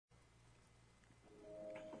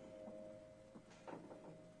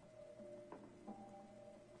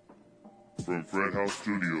From Fred House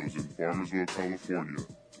Studios in Farmersville, California,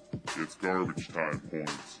 it's Garbage Time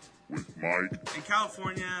Points with Mike. In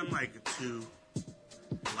California, I'm like a 2.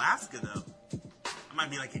 Alaska, though, I might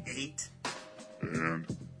be like an 8. And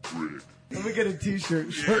Rick. Let me get a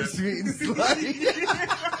t-shirt. Short, sweet, and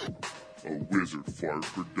slutty. A Wizard Fart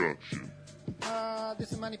production.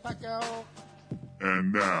 This is Manny Pacquiao.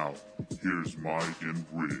 And now, here's Mike and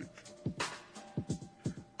Rick.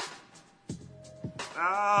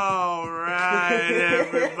 All right,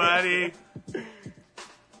 everybody.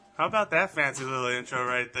 How about that fancy little intro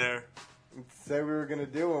right there? Said we were gonna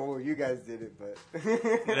do one. Well, you guys did it, but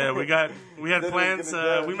Yeah, we had Said plans. we were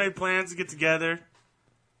gonna do it. We made plans to get together.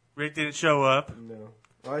 Rick didn't show up. no.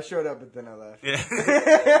 Well, I showed up, but then I left.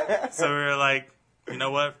 Yeah. So we were like, you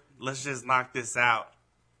know what? Let's just knock this out.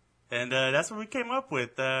 And that's what we came up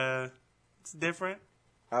with. It's different.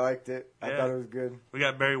 I liked it. I Yeah. thought it was good. We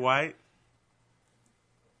got Barry White.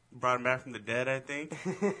 Brought him back from the dead, I think.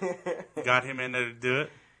 Got him in there to do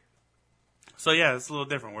it. So yeah, it's a little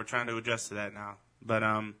different. We're trying to adjust to that now. But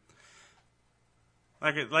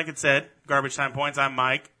like it said, Garbage Time Points. I'm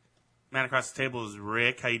Mike. Man across the table is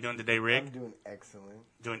Rick. How you doing today, Rick? I'm doing excellent.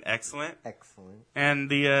 Doing excellent. Excellent. And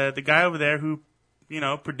the guy over there who,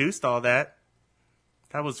 produced all that,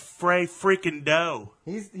 that was Frey freaking Doe.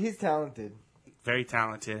 He's talented. Very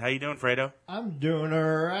talented. How you doing, Fredo? I'm doing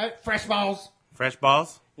alright. Fresh balls. Fresh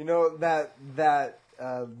balls? You know that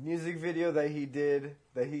music video that he did,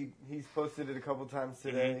 that he's posted it a couple times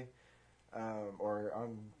today, or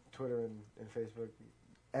on Twitter and Facebook.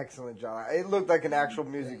 Excellent job. It looked like an actual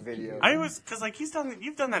music video. I always, because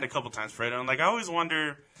you've done that a couple times, Fredo, and I always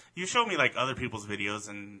wonder, you show me other people's videos,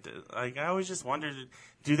 and I always just wonder,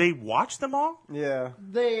 do they watch them all? Yeah.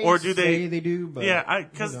 They Or do say they- they do, but Yeah,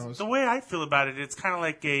 because who knows? the way I feel about it, it's kind of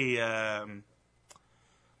like a, I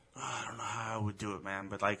don't know how I would do it, man,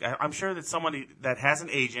 but I'm sure that somebody that has an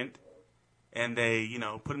agent, and they,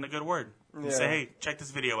 put in a good word. And Yeah. say, hey, check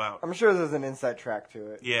this video out. I'm sure there's an inside track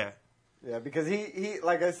to it. Yeah. Yeah, because he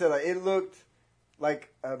like I said, it looked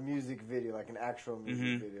like a music video, like an actual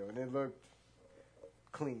music video, and it looked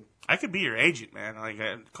clean. I could be your agent, man.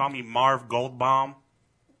 Call me Marv Goldbaum.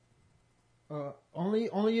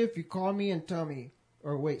 Only if you call me and tell me,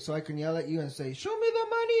 or wait, so I can yell at you and say, "Show me the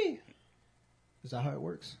money." Is that how it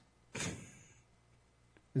works?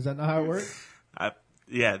 Is that not how it works?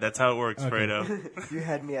 Yeah, that's how it works, Okay. Fredo. You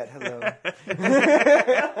had me at hello.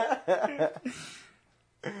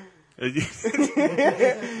 Is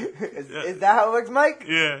that how it works, Mike?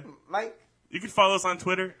 Yeah. Mike? You can follow us on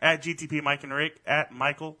Twitter at GTP Mike and Rick, at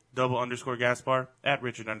Michael _Gaspar, at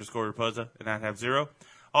Richard _Raposa, and at Have Zero.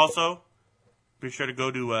 Also, be sure to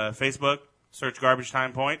go to Facebook, search Garbage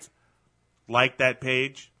Time Points, like that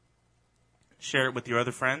page, share it with your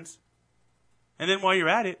other friends, and then while you're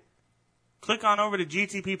at it, click on over to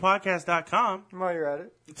gtppodcast.com. While you're at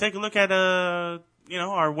it. Take a look at our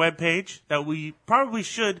webpage that we probably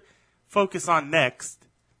should focus on next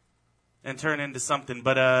and turn into something.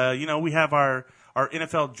 But we have our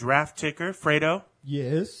NFL draft ticker, Fredo.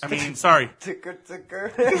 Yes. I mean, sorry. Ticker.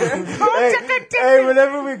 hey,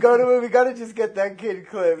 whenever we go to it, we gotta just get that kid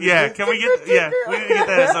clip. Yeah, Just can we ticker, get ticker. we need to get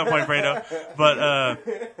that at some point, Fredo. But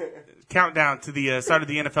countdown to the start of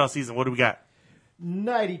the NFL season. What do we got?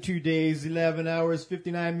 92 days, 11 hours,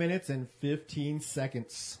 59 minutes, and 15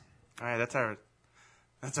 seconds. All right, that's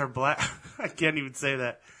our black. I can't even say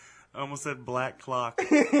that. I almost said black clock.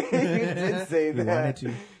 You did say You wanted that.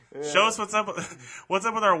 to. Show us what's up. What's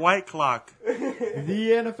up with our white clock?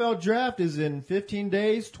 The NFL draft is in 15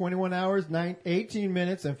 days, 21 hours, 18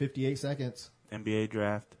 minutes, and 58 seconds. NBA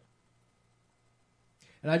draft.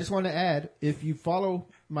 And I just want to add, if you follow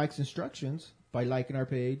Mike's instructions by liking our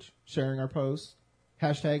page, sharing our posts,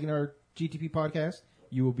 hashtagging our GTP podcast,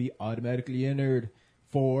 you will be automatically entered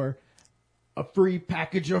for a free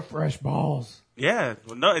package of fresh balls. Yeah.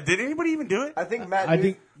 Well, no, did anybody even do it? I think Matt I News-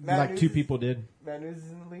 think Matt like News 2 is- people did. Matt News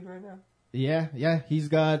is in the league right now. Yeah, he's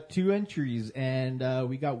got 2 entries, and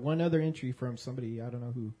we got one other entry from somebody, I don't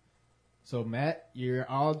know who. So, Matt, your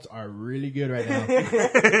odds are really good right now.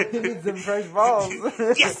 He needs some fresh balls.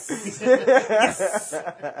 Yes.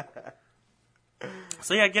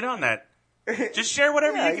 So yeah, get on that. Just share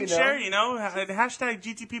whatever Yeah, you can share. Hashtag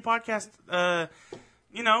GTP podcast.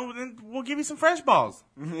 Then we'll give you some fresh balls.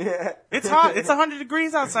 Yeah. It's hot. It's 100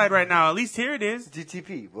 degrees outside right now. At least here it is.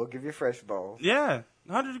 GTP, we'll give you fresh balls. Yeah,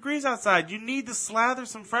 100 degrees outside. You need to slather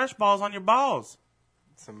some fresh balls on your balls,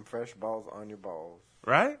 Some fresh balls on your balls.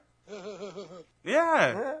 right? Yeah.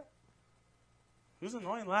 Yeah. Whose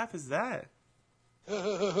annoying laugh is that?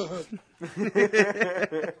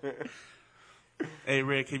 Hey,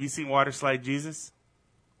 Rick, have you seen Water Slide Jesus?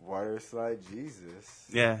 Water Slide Jesus.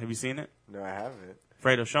 Yeah, have you seen it? No, I haven't.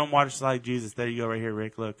 Fredo, show him Water Slide Jesus. There you go, right here,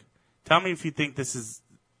 Rick. Look. Tell me if you think this is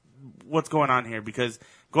what's going on here, because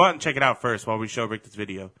go out and check it out first while we show Rick this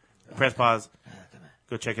video. Press pause.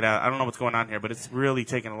 Go check it out. I don't know what's going on here, but it's really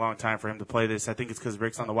taking a long time for him to play this. I think it's because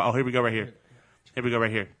Rick's on the wall. Oh, here we go right here. Here we go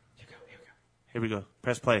right here. Here we go.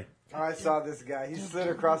 Press play. Oh, I saw this guy. He slid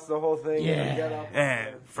across the whole thing. Yeah. Got off.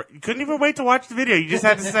 And you couldn't even wait to watch the video. You just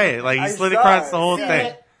had to say it. Like, you I slid saw across it. the whole Yeah.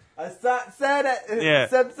 thing. Said it. Yeah.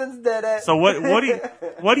 Simpsons did it. So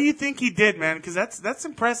what do you think he did, man? Because that's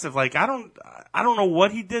impressive. Like, I don't know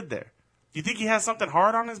what he did there. Do you think he has something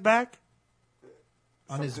hard on his back?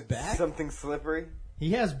 On his back? Something slippery.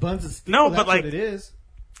 He has buns of steel. No, That's but, like, what it is.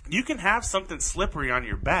 You can have something slippery on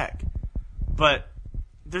your back, but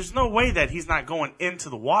there's no way that he's not going into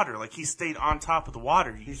the water. Like, he stayed on top of the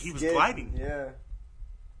water. He was skid. gliding. Yeah.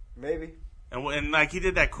 Maybe. And like, he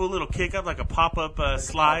did that cool little kick up, like a pop-up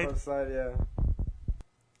slide. Pop-up slide, yeah.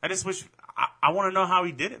 I just wish... I want to know how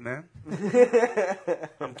he did it, man.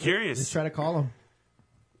 I'm curious. Just try to call him.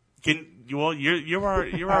 You're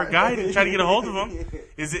our guy to try to get a hold of him.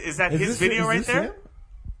 Is that his video right there? Him?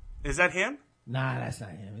 Is that him? Nah, that's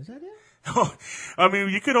not him. Is that him? I mean,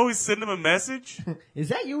 you could always send him a message. Is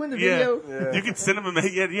that you in the Yeah. video? Yeah. You could send him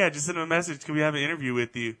just send him a message. Can we have an interview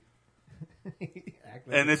with you? Act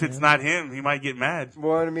like And if it's him. not him, he might get mad.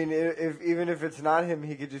 Well, I mean, even if it's not him,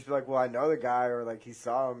 he could just be like, "Well, I know the guy," or like he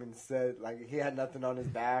saw him and said like he had nothing on his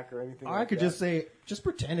back or anything. Or like I could that. just say, just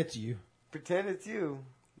pretend it's you. pretend it's you.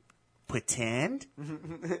 Pretend?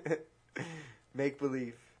 Make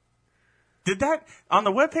believe. Did that on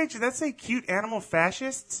the webpage? Did that say cute animal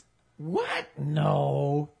fascists? What?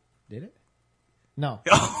 No. Did it? No.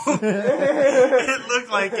 It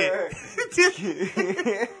looked like it.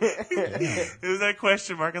 It was that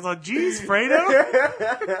question mark. I thought, geez, Fredo?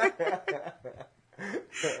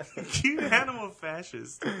 Cute animal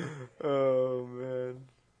fascist. Oh man.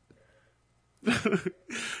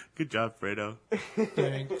 Good job, Fredo.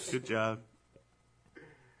 Thanks. Good job.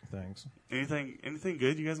 Thanks. Anything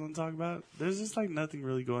good you guys want to talk about? There's just like nothing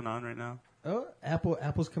really going on right now. Oh,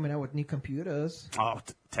 Apple's coming out with new computers. Oh,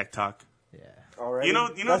 tech talk. Yeah. Already. You know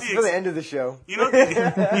That's the for the end of the show. You know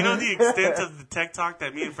the extent of the tech talk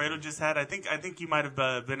that me and Fredo just had. I think you might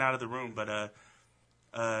have been out of the room, but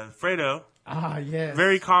Fredo Ah, yes.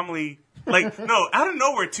 very calmly, like no, out of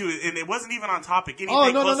nowhere too, and it wasn't even on topic. Anything Oh,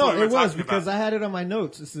 no, close to what we were it was talking because about. I had it on my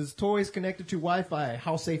notes. This is toys connected to Wi-Fi.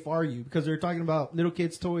 How safe are you? Because they're talking about little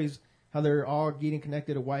kids' toys, how they're all getting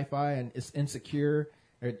connected to Wi-Fi and it's insecure.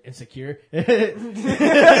 Or insecure. I don't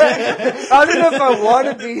know if I want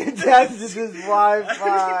to be attached to this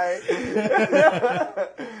Wi-Fi.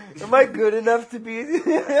 Am I good enough to be?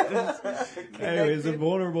 Anyways, they're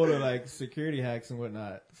vulnerable to like security hacks and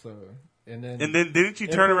whatnot. So, and then didn't you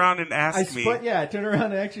turn around and ask me? I turned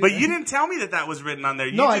around and actually. But you didn't tell me that was written on there.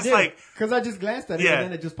 You No, I just did like because I just glanced at it Yeah. and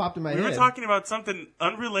then it just popped in my we head. were talking about something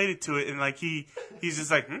unrelated to it, and like he's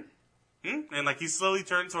just like, and like he slowly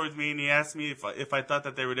turned towards me and he asked me if I thought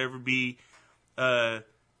that there would ever be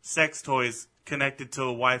sex toys connected to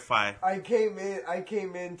a Wi-Fi. I came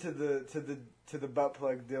into the butt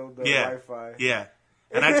plug dildo Yeah, Wi-Fi. yeah.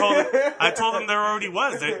 And I told them there already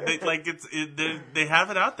was. They have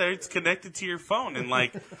it out there. It's connected to your phone, and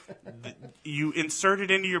like you insert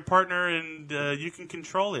it into your partner, and you can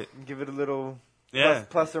control it. Give it a little Yeah,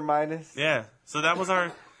 plus or minus. yeah. So that was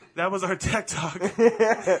our tech talk.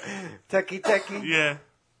 Techie. Yeah.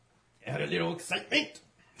 Had a little excitement.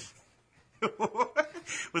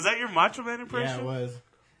 Was that your Macho Man impression? Yeah, it was.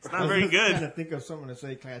 It's not very Trying to good. think of something to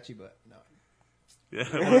say catchy, but no. Yeah.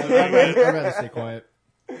 I'd rather stay quiet.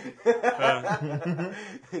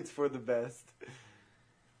 It's for the best.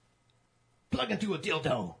 Plug into a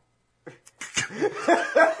dildo.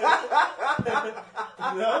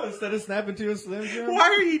 No, instead of snapping to a Slim Jim. Why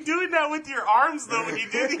are you doing that with your arms though when you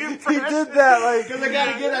do the He impression? did that like Because I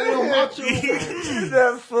gotta get that little macho.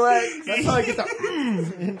 that flex. That's how I get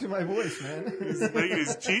the into my voice, man. He's making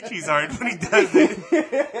his chi-chis hard when he does it.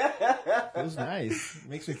 It was nice.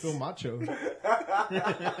 Makes me feel macho.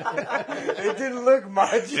 It didn't look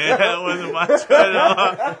much. Yeah, it wasn't macho at all.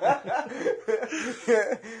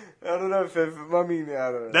 I don't know if I don't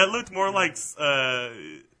know. That looked more like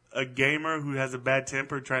a gamer who has a bad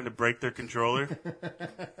temper trying to break their controller.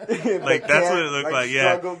 Like that's what it looked like.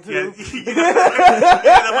 Yeah. struggled Yeah.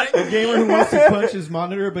 to. A gamer who wants to punch his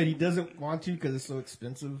monitor, but he doesn't want to because it's so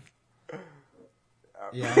expensive.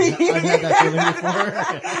 Yeah, I've had that feeling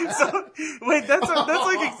before. So, wait, that's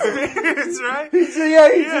like experience, right? So he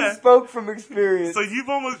Yeah. just spoke from experience. So you've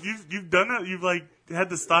done that. You've like had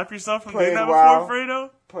to stop yourself from Playing doing that WoW. before, Fredo.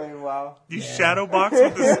 playing WoW. You shadow box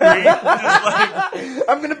with the screen. Just like,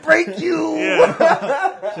 I'm gonna break you.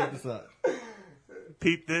 yeah. Check this out.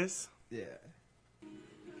 Peep this. Yeah.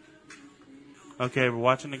 Okay, we're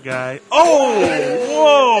watching the guy.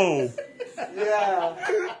 Oh!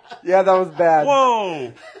 Yeah, that was bad. Whoa!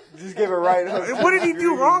 Whoa! Just give a right hook. What did he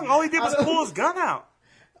do wrong? All he did was pull his gun out.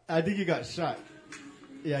 I think he got shot.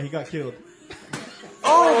 Yeah, he got killed.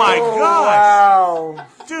 Oh my gosh! Wow.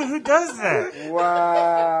 Dude, who does that?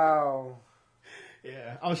 Wow.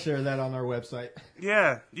 Yeah, I'll share that on our website.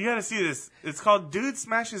 Yeah, you gotta see this. It's called Dude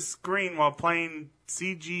Smashes Screen While Playing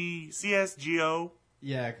CSGO.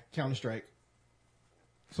 Yeah, Counter Strike.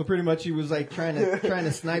 So pretty much he was like trying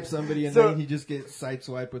to snipe somebody, and So- then he just gets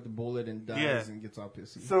sideswiped with the bullet and dies Yeah. and gets all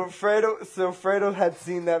pissy. So Fredo had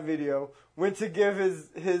seen that video, went to give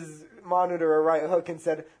his monitor a right hook and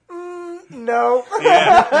said, no.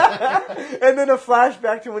 Yeah, And then a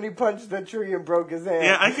flashback to when he punched the tree and broke his hand.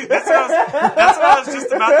 yeah. That's what I was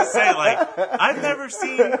just about to say. Like,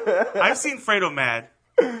 I've seen Fredo mad.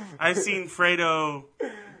 I've seen Fredo.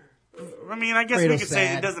 I mean, I guess we Fredo could say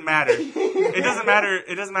it sad. doesn't matter. It doesn't matter.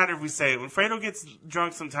 It doesn't matter if we say it. When Fredo gets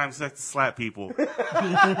drunk, sometimes he likes to slap people.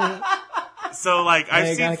 So, like,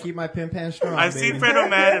 I gotta keep my pin pan strong. I've baby. seen Fredo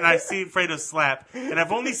mad and I've seen Fredo slap, and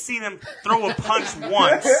I've only seen him throw a punch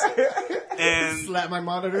once. And slap my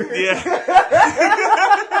monitor. yeah,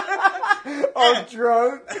 All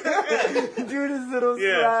drunk. Doing his little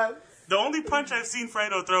Yeah. slap. the only punch I've seen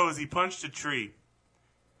Fredo throw is he punched a tree.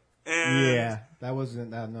 And Yeah, that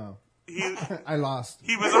wasn't that. No, he I lost.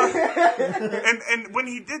 he was on, and when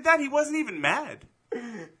he did that, he wasn't even mad.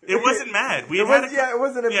 It wasn't mad. It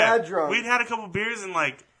wasn't a bad drunk. We'd had a couple beers and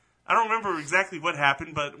like. I don't remember exactly what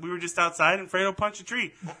happened, but we were just outside and Fredo punched a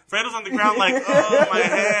tree. Fredo's on the ground like, oh, my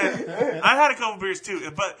hand. I had a couple beers too,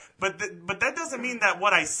 but that doesn't mean that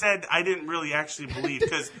what I said I didn't really actually believe.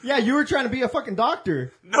 Because Yeah, you were trying to be a fucking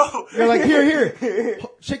doctor. no, You're like, here,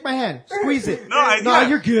 shake my hand, squeeze it. No, yeah.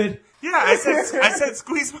 You're good. yeah, I said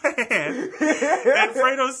squeeze my hand, and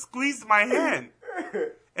Fredo squeezed my hand,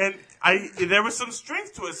 and there was some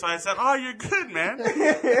strength to it, so I said, oh, you're good, man.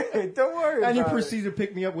 Don't worry And you about it. proceed to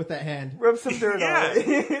pick me up with that hand. Rub some dirt Yeah. on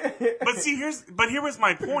it. But here was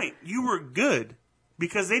my point. You were good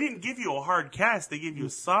because they didn't give you a hard cast; they gave you a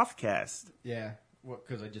soft cast. Yeah, what?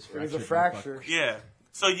 Because I just It was fractured. a fracture. Yeah.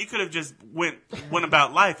 So you could have just went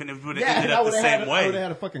about life and it would have Yeah, ended I up the would same have I would have way.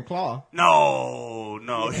 had a fucking claw. No,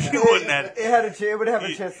 you wouldn't have. It would have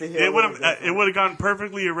a chance to heal. It would have gone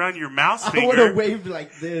perfectly around your mouse I would have finger. waved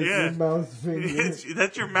like this. Yeah. Mouse finger.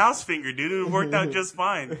 That's your mouse finger, dude. It would have worked out just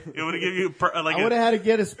fine. It would have given you I would have had to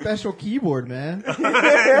get a special keyboard, man.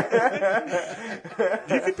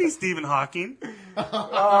 You could be Stephen Hawking.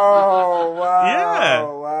 Oh wow! Yeah.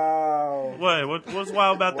 Wow! What was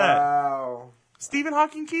wild about that? Wow! Stephen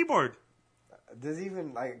Hawking keyboard. Does he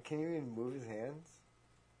even Can you even move his hands?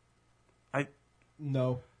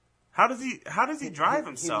 No. How does he drive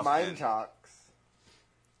himself? He mind then? talks.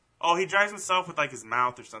 Oh, he drives himself with like his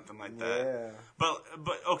mouth or something like that. Yeah. But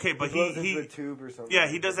He blows into a he tube or something. yeah,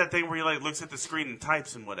 he does that thing where he like looks at the screen and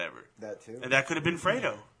types and whatever. That too. And that could have been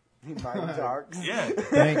Fredo. He mind talks. Yeah.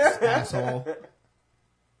 Thanks, asshole.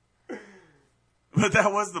 But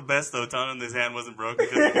that was the best though, telling him his hand wasn't broken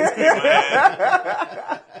because he could squeeze my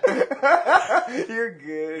hand. You're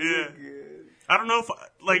good. Yeah. You're good. I don't know if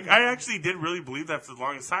I actually did really believe that for the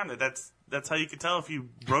longest time that's how you could tell if you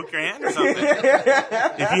broke your hand or something.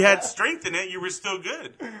 If you had strength in it, you were still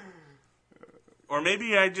good. Or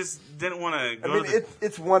maybe I just didn't want to go I mean, to the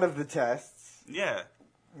it's one of the tests. yeah.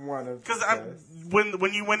 One of the Because tests.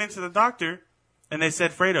 when you went into the doctor and they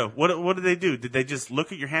said, Fredo, what did they do? Did they just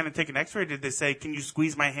look at your hand and take an X-ray? Or did they say, can you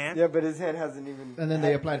squeeze my hand? Yeah, but his hand hasn't even. And then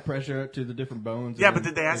they applied pressure to the different bones. Yeah, and but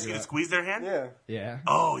did they ask figure you to out- squeeze their hand? Yeah, Yeah.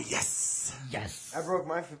 Oh, yes. Yes. I broke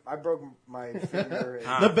my finger.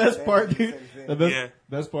 Ah. The best part, dude. Same The thing. Yeah.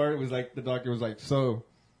 best part was like the doctor was like, "So,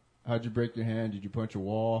 how'd you break your hand? Did you punch a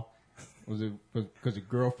wall? Was it because of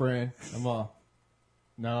girlfriend?" I'm all,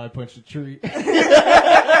 "No, I punched a tree."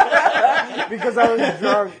 Because I was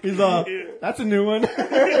drunk. He's all, "That's a new one."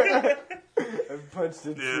 I punched a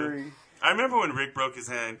Yeah. tree. I remember when Rick broke his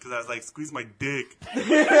hand because I was like, squeeze my dick.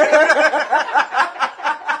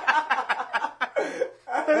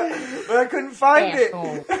 But I couldn't find it.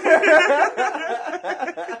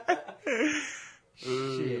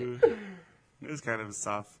 Shit. It was kind of a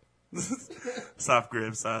soft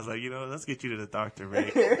grip, so I was like, let's get you to the doctor,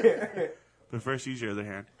 Rick. But first, use your other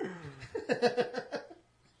hand.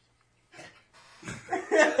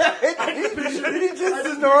 Did he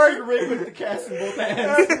just snort? Rick with the cast in both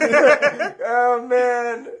hands. Oh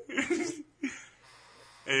man.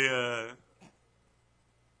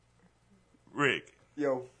 Rick,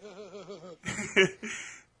 Yo. do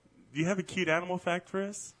you have a cute animal fact for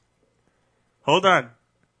us? Hold on.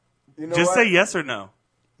 You know Just what? say yes or no.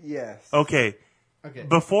 Yes. Okay. Okay.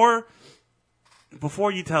 Before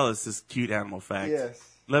you tell us this cute animal fact, Yes.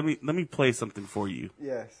 let me play something for you.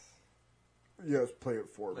 Yes. Yes, play it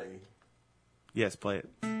for me. Yes, play it.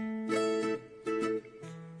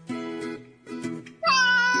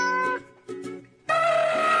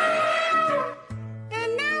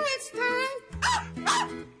 And now it's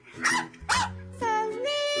time for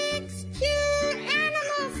Rick's Cute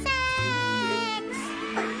Animal Facts.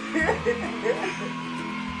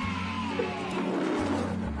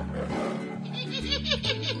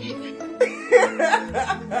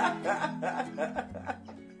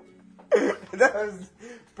 That was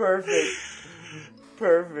perfect.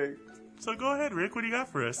 Perfect. So go ahead, Rick. What do you got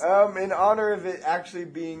for us? In honor of it actually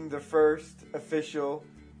being the first official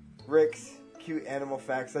Rick's Cute Animal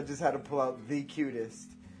Facts, I just had to pull out the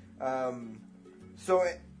cutest.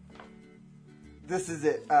 This is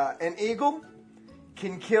it. An eagle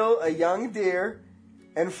can kill a young deer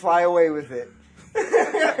and fly away with it.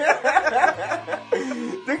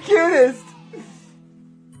 The cutest.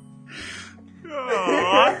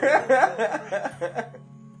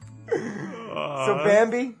 So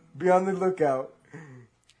Bambi, be on the lookout.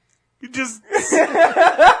 You just swoops.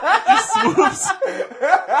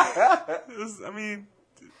 I mean,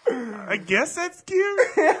 I guess that's cute.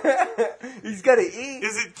 He's got to eat.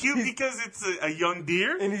 Is it cute because it's a young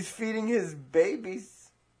deer? And he's feeding his babies.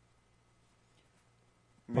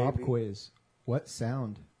 Bob Maybe. quiz. What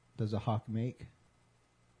sound does a hawk make?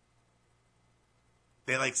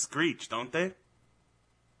 They like screech, don't they?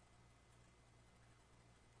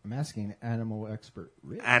 I'm asking an animal expert.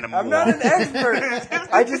 Rick. Animal. I'm not an expert.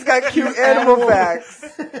 I just got cute animal facts.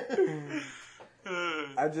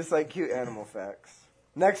 I just like cute animal facts.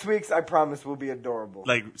 Next week's, I promise, will be adorable.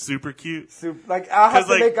 Like super cute. Like I'll have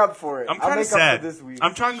to like, make up for it. I'm I'll kind of make sad. up for this week.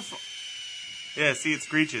 I'm trying to. Yeah, see, it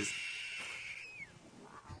screeches.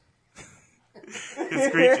 It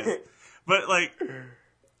screeches. But like,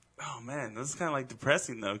 oh man, this is kind of like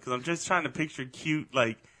depressing though, because I'm just trying to picture cute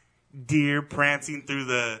like deer prancing through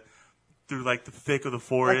like the thick of the like a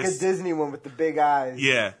forest. Disney one with the big eyes.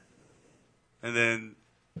 Yeah, and then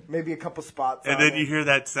Maybe a couple spots. and on then it. you hear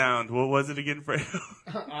that sound. What was it again, Fredo?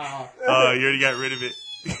 Oh, you already got rid of it.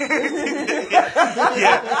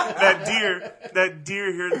 Yeah, that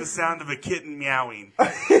deer heard the sound of a kitten meowing.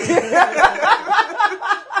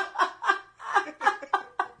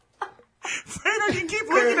 Fredo, you keep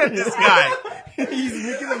looking at this guy. He's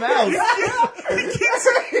Mickey the Mouse.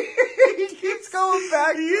 He keeps going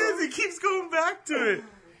back. He is. He keeps going back to it.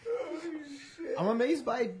 I'm amazed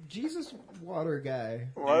by Jesus water guy.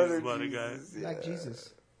 Water Water Jesus, guy. yeah. Like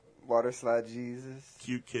Jesus. Water slide Jesus.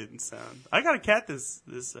 Cute kitten sound. I got a cat this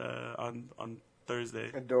on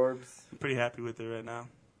Thursday. Adorbs. I'm pretty happy with it right now.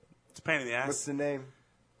 It's a pain in the ass. What's the name?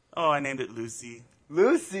 Oh, I named it Lucy.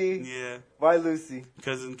 Lucy. Yeah, Why Lucy?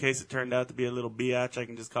 because in case it turned out to be a little biatch, I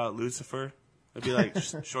can just call it Lucifer. It'd be like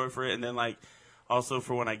short for it, and then like also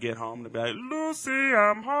for when I get home, it'd be like Lucy,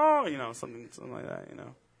 I'm home. You know, something like that. You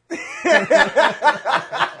know,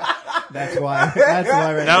 That's why. That's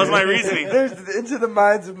why. Right that was there. my reasoning. There's into the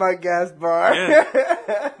minds of my gas bar. Yeah,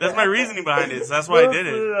 that's my reasoning behind it. So that's why I did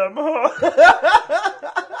it. I'm home.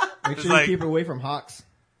 Make It's sure like- you keep it away from hawks.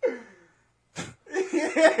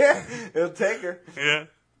 It'll take her. Yeah.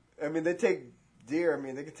 I mean, they take deer. I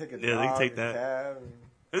mean, they can take a Yeah, they can dog, take a that. calf,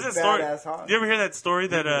 There's that story. badass hawk. Do you ever hear that story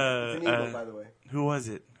that It's an eagle, by the way. who was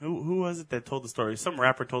it? Who was it that told the story? Some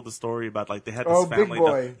rapper told the story about like they had this Oh, Big family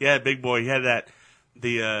Boy. dog. Yeah, Big Boy. He had that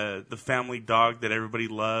the family dog that everybody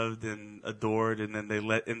loved and adored, and then they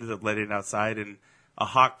ended up letting it outside, and a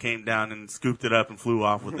hawk came down and scooped it up and flew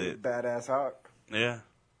off with it. Badass hawk. Yeah.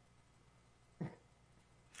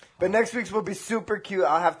 But next week's will be super cute.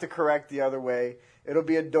 I'll have to correct the other way. It'll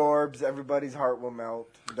be adorbs. Everybody's heart will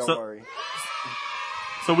melt. Don't So- worry.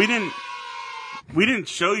 So we didn't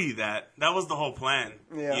show you that. That was the whole plan.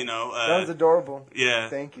 Yeah. You know. That was adorable. Yeah.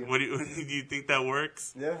 Thank you. What do you think that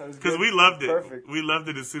works? Yeah, it was Because good. we loved it. Perfect. We loved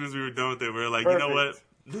it as soon as we were done with it. We were like, you know what? Perfect.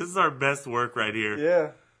 This is our best work right here.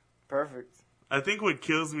 Yeah. Perfect. I think what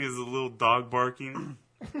kills me is a little dog barking.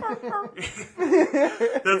 That's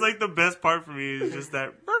like the best part for me is just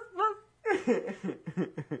that.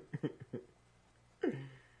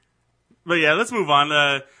 But yeah, let's move on.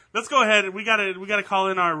 Let's go ahead. We gotta call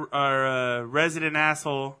in our resident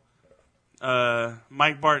asshole,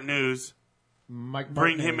 Mike Bart News. Mike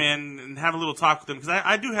Bring Bartnett. him in and have a little talk with him because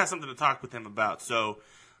I do have something to talk with him about. So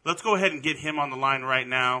let's go ahead and get him on the line right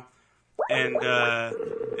now and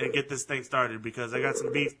get this thing started because I got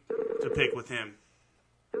some beef to pick with him.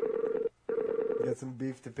 You got some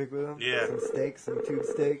beef to pick with him? Yeah. Some steak, some tube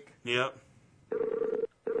steak. Yep.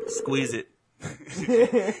 Squeeze it.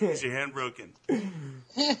 Is your hand broken?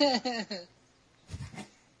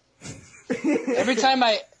 Every time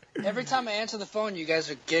I answer the phone, you guys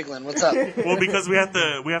are giggling. What's up? Well, because we have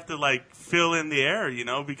to like fill in the air,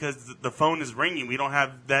 because the phone is ringing. We don't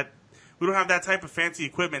have that type of fancy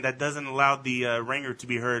equipment that doesn't allow the ringer to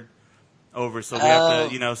be heard over. So we have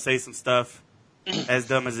to, say some stuff as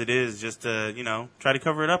dumb as it is, just to, try to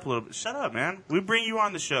cover it up a little bit. Shut up, man. We bring you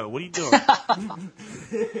on the show. What are you doing?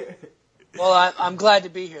 Well, I'm glad to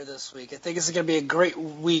be here this week. I think it's going to be a great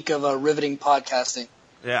week of riveting podcasting.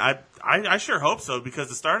 Yeah, I sure hope so, because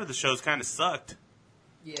the start of the show's kind of sucked.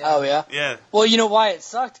 Yeah. Oh, yeah? Yeah. Well, you know why it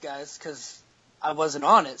sucked, guys? Because I wasn't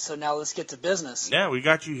on it, so now let's get to business. Yeah, we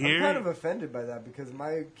got you here. I'm kind of offended by that because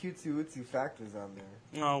my cutesy wootsy factor's on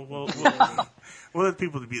there. Oh, well, we'll let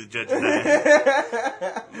people be the judge of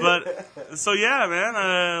that. But, so yeah,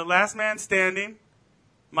 man, last man standing,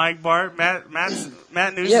 Mike Bart, Matt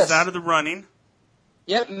News Yes. is out of the running.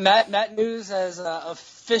 Yep, Matt News has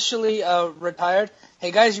officially retired.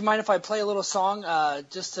 Hey, guys, you mind if I play a little song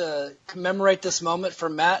just to commemorate this moment for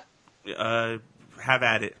Matt? Have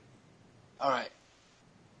at it. All right.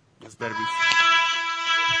 This better be.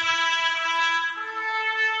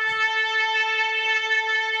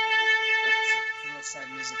 Sad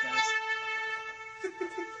music, guys.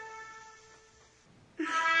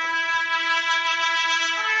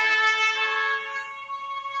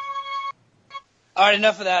 All right,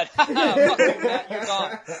 enough of that. Fuck you, Matt, you're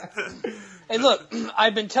gone. Hey, look,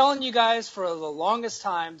 I've been telling you guys for the longest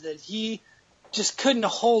time that he just couldn't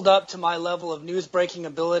hold up to my level of news-breaking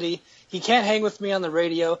ability. He can't hang with me on the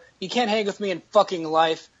radio. He can't hang with me in fucking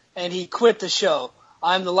life. And he quit the show.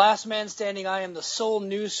 I'm the last man standing. I am the sole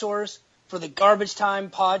news source for the Garbage Time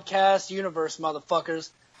podcast universe, motherfuckers.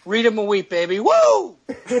 Read 'em and weep, baby. Woo!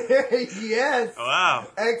 Yes. Wow.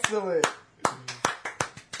 Excellent.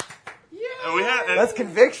 And we had, That's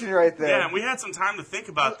conviction right there. yeah, and we had some time to think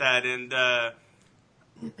about that, and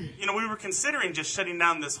we were considering just shutting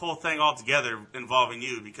down this whole thing altogether involving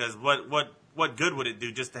you, because what good would it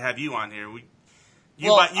do just to have you on here?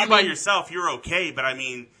 By yourself, you're okay, but I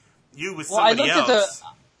mean, you with somebody else.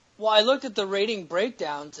 I looked at the rating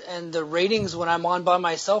breakdowns, and the ratings when I'm on by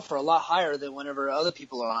myself are a lot higher than whenever other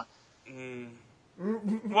people are on.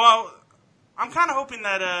 Well, I'm kind of hoping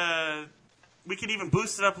that we could even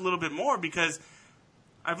boost it up a little bit more, because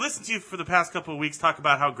I've listened to you for the past couple of weeks talk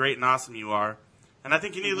about how great and awesome you are, and I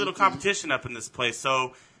think you need a little competition up in this place.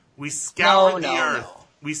 So we scoured the earth. No.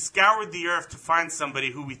 We scoured the earth to find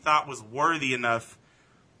somebody who we thought was worthy enough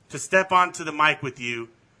to step onto the mic with you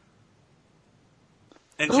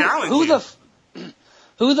and challenge you.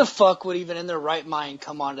 Who the fuck would even in their right mind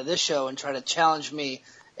come onto this show and try to challenge me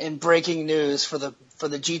in breaking news for the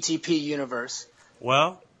GTP universe?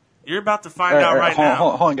 Well, you're about to find out right now.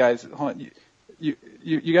 Hold on, guys. Hold on.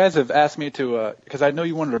 You guys have asked me to, because I know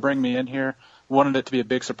you wanted to bring me in here, wanted it to be a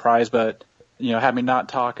big surprise, but, have me not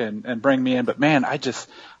talk and bring me in. But, man, I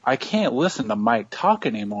can't listen to Mike talk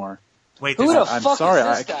anymore. Wait, Who the I'm fuck sorry,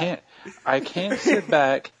 is this guy? I can't sit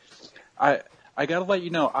back. I got to let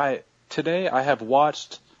you know, today I have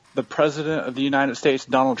watched the President of the United States,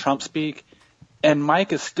 Donald Trump, speak, and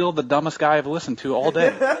Mike is still the dumbest guy I've listened to all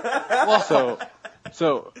day.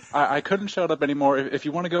 So I couldn't shut up anymore. If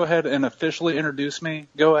you want to go ahead and officially introduce me,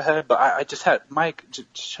 go ahead. But I just had Mike.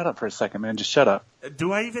 Just shut up for a second, man. Just shut up.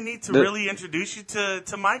 Do I even need to really introduce you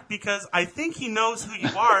to Mike? Because I think he knows who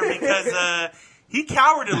you are, because he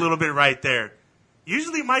cowered a little bit right there.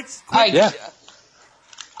 Usually Mike's quick.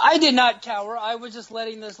 I did not cower. I was just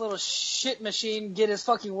letting this little shit machine get his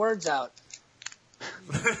fucking words out.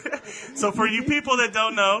 So for you people that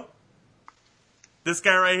don't know, this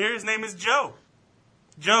guy right here, his name is Joe.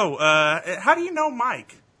 Joe, how do you know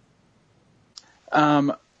Mike?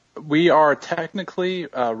 We are technically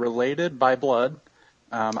related by blood.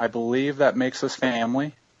 I believe that makes us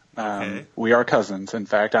family. Okay. We are cousins. In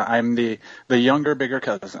fact, I'm the younger, bigger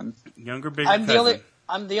cousin. Younger, bigger I'm cousin.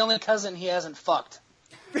 I'm the only cousin he hasn't fucked.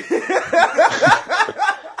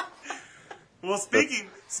 Well,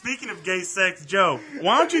 speaking of gay sex, Joe,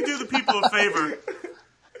 why don't you do the people a favor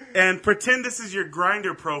and pretend this is your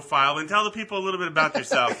Grindr profile and tell the people a little bit about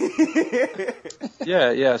yourself.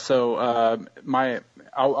 Yeah. So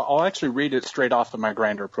I'll actually read it straight off of my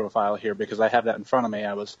Grindr profile here because I have that in front of me.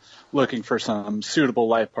 I was looking for some suitable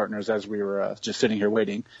life partners as we were just sitting here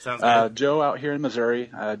waiting. Sounds good. Joe out here in Missouri.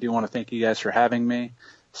 I do want to thank you guys for having me.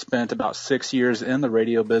 Spent about 6 years in the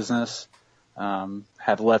radio business.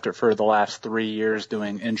 Had left it for the last 3 years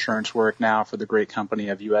doing insurance work now for the great company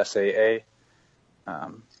of USAA.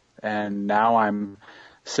 And now I'm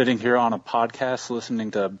sitting here on a podcast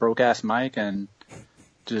listening to Broke Ass Mike and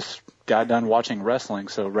just got done watching wrestling,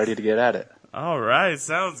 so ready to get at it. All right,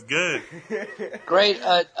 sounds good. Great.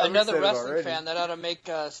 Another excited wrestling already. fan that ought to make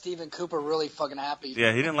Stephen Cooper really fucking happy.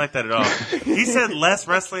 Yeah, he didn't like that at all. He said less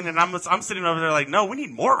wrestling, and I'm sitting over there like, no, we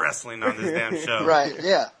need more wrestling on this damn show. Right.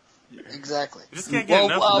 Yeah. Exactly. We just can't get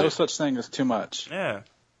enough of No it. such thing as too much. Yeah.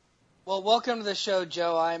 Well, welcome to the show,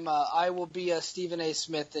 Joe. I will be Stephen A.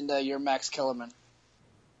 Smith, and you're Max Kellerman.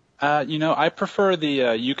 I prefer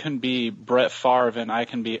the you can be Brett Favre and I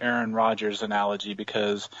can be Aaron Rodgers analogy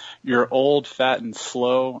because you're old, fat, and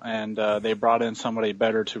slow, and they brought in somebody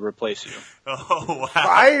better to replace you. Oh, wow.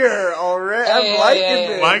 Fire already. Hey, I'm liking hey,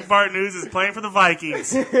 this. Mike Bartnews is playing for the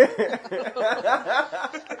Vikings.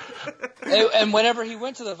 And whenever he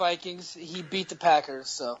went to the Vikings, he beat the Packers.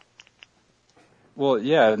 So Well,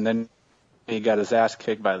 yeah, and then he got his ass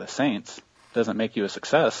kicked by the Saints. Doesn't make you a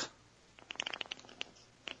success.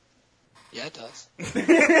 yeah, it does.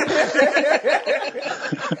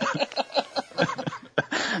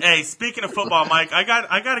 Hey, speaking of football, Mike, I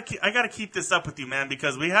gotta keep this up with you, man,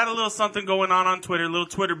 because we had a little something going on Twitter, a little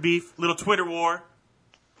Twitter beef, little Twitter war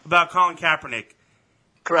about Colin Kaepernick.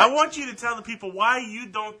 Correct. I want you to tell the people why you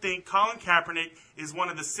don't think Colin Kaepernick is one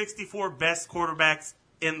of the 64 best quarterbacks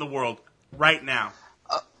in the world right now.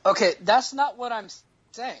 Okay, that's not what I'm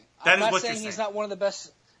saying. That I'm is not what saying you're he's saying. not one of the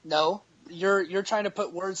best. No, you're trying to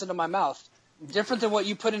put words into my mouth. Different than what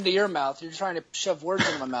you put into your mouth. You're trying to shove words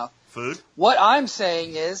into my mouth. Food? What I'm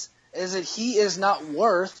saying is that he is not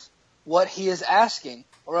worth what he is asking,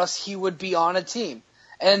 or else he would be on a team.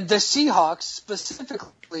 And the Seahawks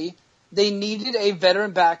specifically, they needed a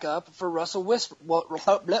veteran backup for Russell Wilson. I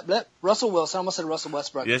almost said Russell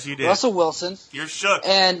Westbrook. Yes, you did. Russell Wilson. You're shook.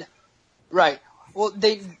 And right. Well,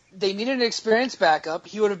 they needed an experienced backup.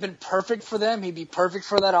 He would have been perfect for them. He'd be perfect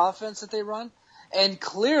for that offense that they run. And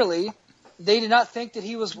clearly, they did not think that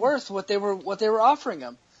he was worth what they were offering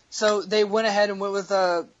him. So they went ahead and went with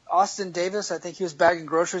Austin Davis. I think he was bagging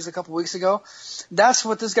groceries a couple weeks ago. That's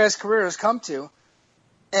what this guy's career has come to.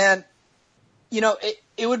 And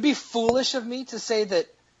it would be foolish of me to say that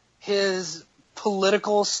his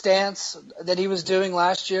political stance that he was doing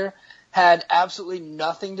last year had absolutely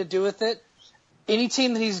nothing to do with it. Any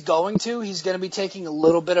team that he's going to, he's going to be taking a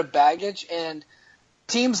little bit of baggage, and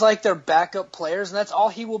teams like their backup players, and that's all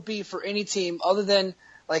he will be for any team other than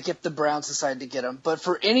like if the Browns decide to get him. But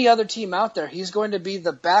for any other team out there, he's going to be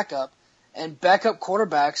the backup, and backup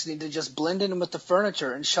quarterbacks need to just blend in with the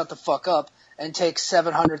furniture and shut the fuck up and take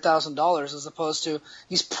 $700,000 as opposed to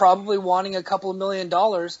he's probably wanting a couple of $1 million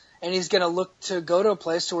and he's going to look to go to a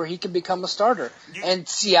place to where he can become a starter. And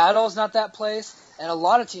Seattle's not that place, and a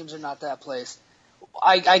lot of teams are not that place.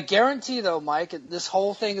 I guarantee, though, Mike, this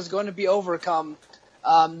whole thing is going to be overcome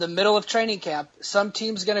the middle of training camp. Some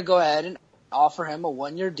team's going to go ahead and offer him a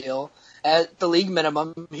 1-year deal at the league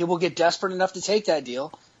minimum. He will get desperate enough to take that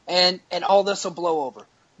deal, and all this will blow over.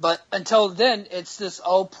 But until then, it's this,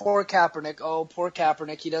 poor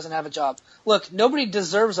Kaepernick, he doesn't have a job. Look, nobody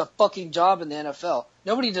deserves a fucking job in the NFL.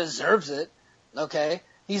 Nobody deserves it, okay?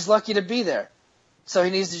 He's lucky to be there. So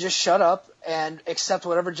he needs to just shut up and accept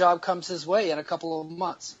whatever job comes his way in a couple of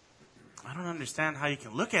months. I don't understand how you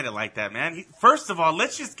can look at it like that, man. First of all,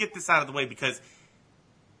 let's just get this out of the way because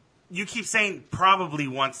you keep saying probably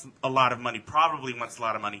wants a lot of money.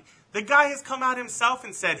 The guy has come out himself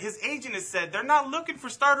and said, his agent has said, they're not looking for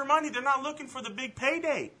starter money. They're not looking for the big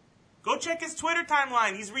payday. Go check his Twitter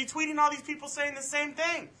timeline. He's retweeting all these people saying the same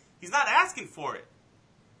thing. He's not asking for it.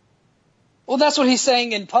 Well, that's what he's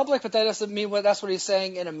saying in public, but that doesn't mean that's what he's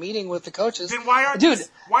saying in a meeting with the coaches. Then why aren't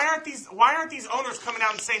these owners coming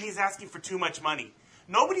out and saying he's asking for too much money?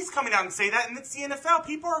 Nobody's coming out and say that, and it's the NFL.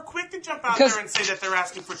 People are quick to jump out there and say that they're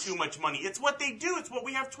asking for too much money. It's what they do. It's what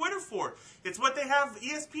we have Twitter for. It's what they have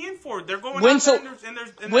ESPN for. They're going out there and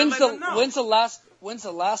they're letting them know. When's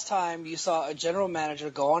the last time you saw a general manager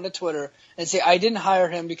go onto Twitter and say, I didn't hire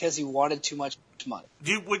him because he wanted too much money?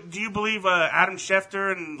 Do you believe Adam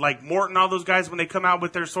Schefter and like Morton, all those guys, when they come out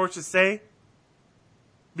with their sources say?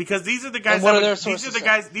 Because these are the guys. These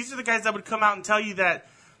are the guys that would come out and tell you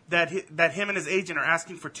that him and his agent are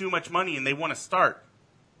asking for too much money and they want to start.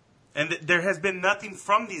 And there has been nothing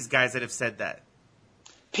from these guys that have said that.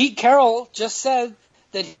 Pete Carroll just said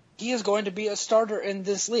that he is going to be a starter in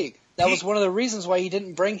this league. That was one of the reasons why he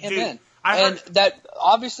didn't bring him in. That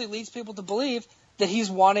obviously leads people to believe that he's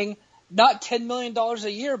wanting not $10 million a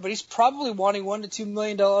year, but he's probably wanting $1 to $2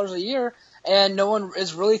 million a year, and no one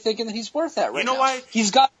is really thinking that he's worth that right now. You know why?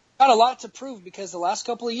 He's got a lot to prove because the last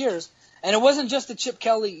couple of years, and it wasn't just the Chip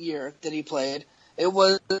Kelly year that he played. It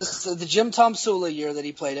was the Jim Tom Sula year that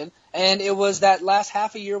he played in, and it was that last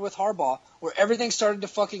half a year with Harbaugh where everything started to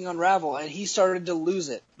fucking unravel, and he started to lose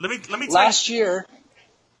it. Let me Last year.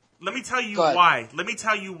 Let me tell you why. Let me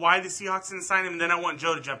tell you why the Seahawks didn't sign him, and then I want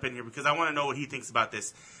Joe to jump in here because I want to know what he thinks about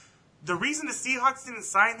this. The reason the Seahawks didn't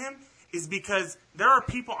sign him is because there are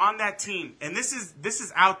people on that team, and this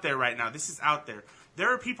is out there right now. This is out there.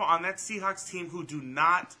 There are people on that Seahawks team who do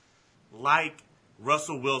not like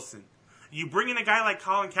Russell Wilson. You bring in a guy like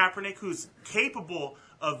Colin Kaepernick who's capable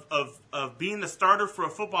of being the starter for a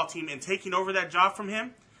football team and taking over that job from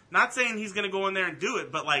him. Not saying he's going to go in there and do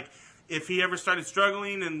it, but like if he ever started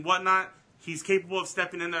struggling and whatnot, he's capable of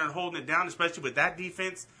stepping in there and holding it down, especially with that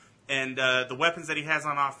defense and the weapons that he has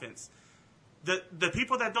on offense. The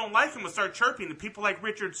people that don't like him will start chirping. The people like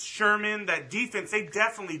Richard Sherman, that defense, they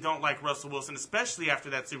definitely don't like Russell Wilson, especially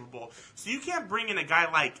after that Super Bowl. So you can't bring in a guy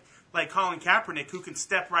like Colin Kaepernick who can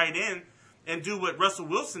step right in and do what Russell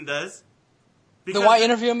Wilson does. Then why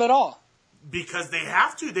interview him at all? Because they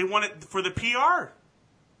have to. They want it for the PR,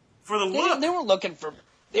 for the look. They weren't looking for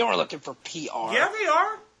PR. Yeah, they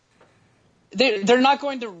are. They're not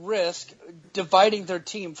going to risk dividing their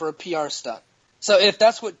team for a PR stunt. So if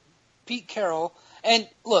that's what Pete Carroll, and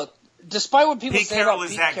look, despite what people say about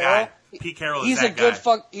Pete Carroll, Pete Carroll is that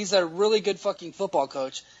guy. He's a really good fucking football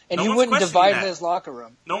coach, and No he one's wouldn't divide questioning that. his locker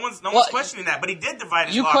room. No one's questioning that, but he did divide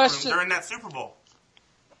his You locker room question- during that Super Bowl.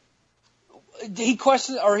 He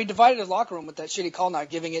divided his locker room with that shit he called not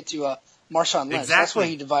giving it to Marshawn Lynch. Exactly. That's where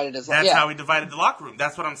he divided his locker room. That's how he divided the locker room.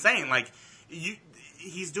 That's what I'm saying. Like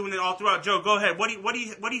he's doing it all throughout. Joe, go ahead. What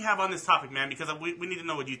do you have on this topic, man? Because we need to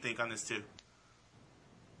know what you think on this too.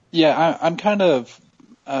 Yeah, I'm kind of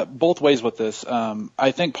both ways with this.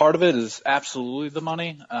 I think part of it is absolutely the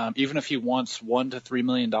money. Even if he wants $1 to $3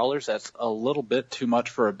 million, that's a little bit too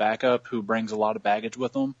much for a backup who brings a lot of baggage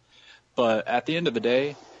with him. But at the end of the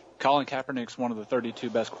day, Colin Kaepernick's one of the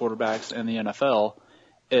 32 best quarterbacks in the NFL.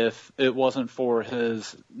 If it wasn't for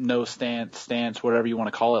his no stance, whatever you want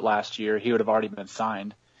to call it last year, he would have already been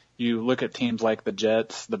signed. You look at teams like the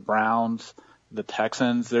Jets, the Browns, the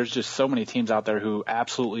Texans, there's just so many teams out there who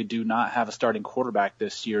absolutely do not have a starting quarterback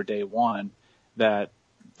this year, day one, that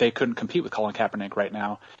they couldn't compete with Colin Kaepernick right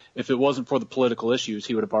now. If it wasn't for the political issues,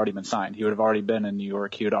 he would have already been signed. He would have already been in New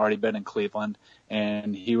York. He would have already been in Cleveland,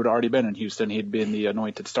 and he would have already been in Houston. He'd been the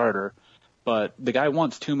anointed starter. But the guy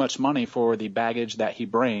wants too much money for the baggage that he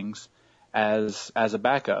brings as a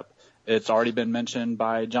backup. It's already been mentioned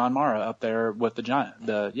by John Mara up there with the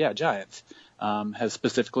Giants. Has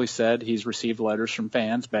specifically said he's received letters from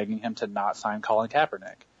fans begging him to not sign Colin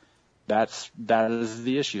Kaepernick. That is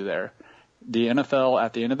the issue there. The NFL,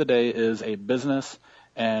 at the end of the day, is a business,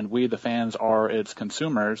 and we, the fans, are its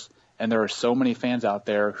consumers. And there are so many fans out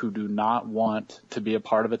there who do not want to be a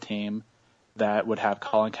part of a team that would have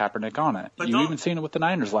Colin Kaepernick on it. You even seen it with the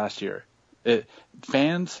Niners last year.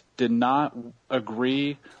 Fans did not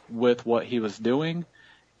agree with what he was doing,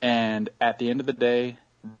 and at the end of the day,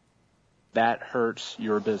 that hurts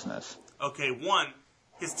your business. Okay, one,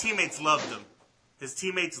 his teammates loved him. His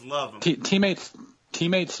teammates love him.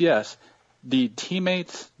 Teammates, yes. The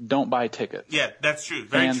teammates don't buy tickets. Yeah, that's true.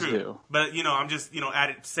 Very Fans true. do. But I'm just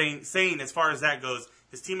saying as far as that goes,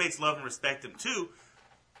 his teammates love and respect him too.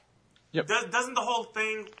 Yep. Doesn't the whole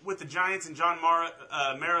thing with the Giants and John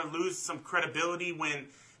Mara lose some credibility when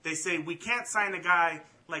they say we can't sign a guy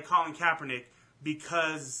like Colin Kaepernick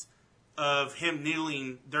because of him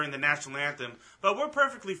kneeling during the national anthem, but we're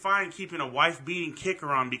perfectly fine keeping a wife-beating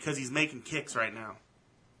kicker on because he's making kicks right now.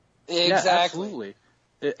 Exactly. Yeah, absolutely.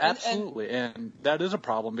 Absolutely. And that is a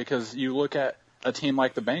problem because you look at a team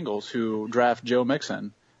like the Bengals who draft Joe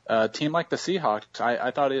Mixon. A team like the Seahawks,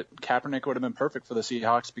 I thought Kaepernick would have been perfect for the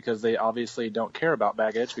Seahawks because they obviously don't care about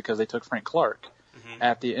baggage because they took Frank Clark. Mm-hmm.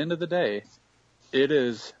 At the end of the day,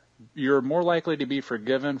 you're more likely to be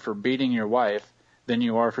forgiven for beating your wife than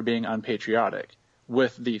you are for being unpatriotic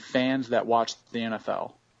with the fans that watch the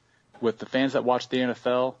NFL. With the fans that watch the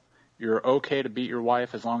NFL, you're okay to beat your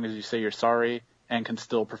wife as long as you say you're sorry and can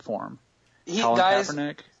still perform. Colin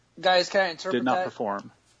Kaepernick can I interpret did not that?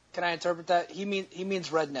 perform. Can I interpret that? He means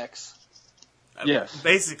rednecks. Yes.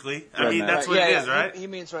 Basically. I mean, that's what it is, right? He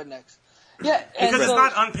means rednecks. Yeah. Because it's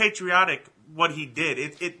not unpatriotic what he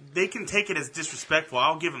did. They can take it as disrespectful.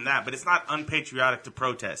 I'll give him that. But it's not unpatriotic to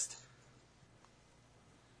protest.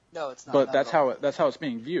 No, it's not. But that's how it's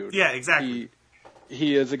being viewed. Yeah, exactly.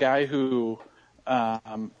 He is a guy who,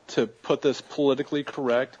 to put this politically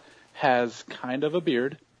correct, has kind of a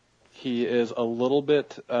beard. He is a little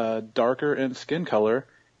bit darker in skin color,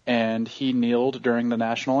 and he kneeled during the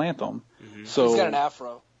national anthem. Mm-hmm. So He's got an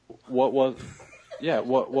afro. what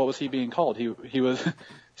was he being called? He was.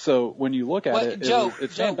 So when you look at it, Joe,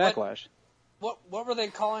 it's fan Joe, backlash. What were they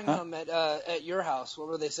calling him at your house? What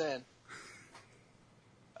were they saying?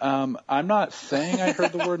 I'm not saying I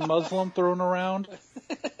heard the word Muslim thrown around,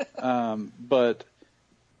 but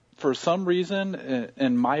for some reason,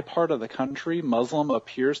 in my part of the country, Muslim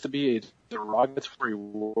appears to be a derogatory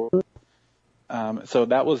word. So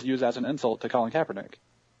that was used as an insult to Colin Kaepernick.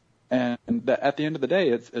 And at the end of the day,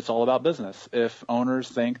 it's all about business. If owners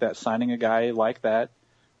think that signing a guy like that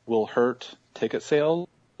will hurt ticket sales,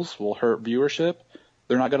 will hurt viewership,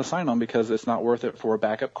 they're not going to sign him because it's not worth it for a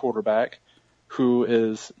backup quarterback who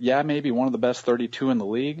is, maybe one of the best 32 in the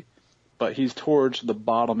league, but he's towards the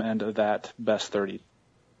bottom end of that best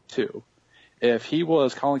 32. If he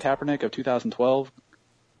was Colin Kaepernick of 2012,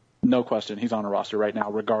 no question, he's on a roster right now,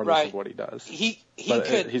 regardless of what he does.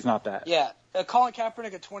 He's not that. Yeah, Colin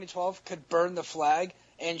Kaepernick of 2012 could burn the flag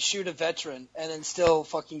and shoot a veteran, and then still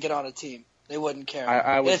fucking get on a team. They wouldn't care.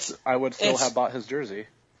 I would still have bought his jersey.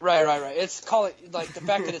 Right. It's like the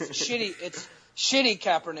fact that it's shitty. It's shitty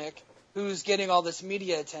Kaepernick who's getting all this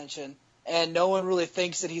media attention, and no one really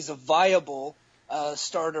thinks that he's a viable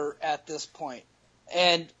starter at this point.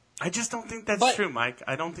 And I just don't think that's true, Mike.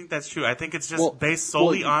 I don't think that's true. I think it's just based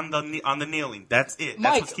solely on the kneeling. That's it.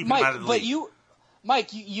 That's what's keeping him out of the league.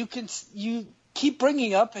 You keep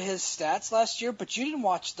bringing up his stats last year, but you didn't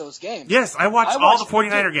watch those games. Yes, I watched all the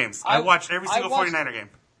 49er games. I watched every single 49er game.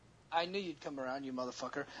 I knew you'd come around, you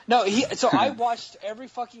motherfucker. No, so I watched every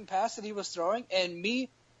fucking pass that he was throwing, and me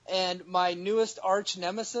and my newest arch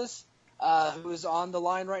nemesis, who is on the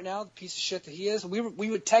line right now, the piece of shit that he is, we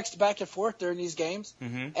would text back and forth during these games,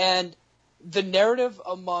 and the narrative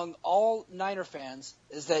among all Niner fans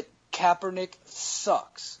is that Kaepernick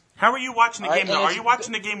sucks. How are you watching the game, though? Are you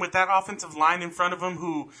watching the game with that offensive line in front of him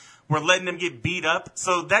who were letting them get beat up?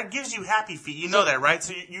 So that gives you happy feet. You know that, right?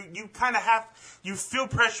 So you kind of you feel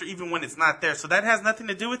pressure even when it's not there. So that has nothing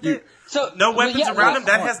to do with it? So no weapons around him?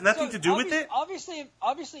 That has nothing to do with it? Obviously,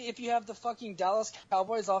 if you have the fucking Dallas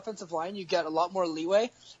Cowboys offensive line, you get a lot more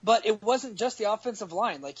leeway. But it wasn't just the offensive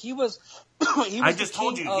line. Like, he was I just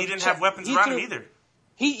told you, he didn't have weapons around him either.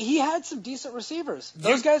 He had some decent receivers.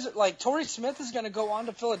 Those guys, like Torrey Smith is going to go on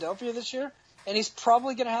to Philadelphia this year, and he's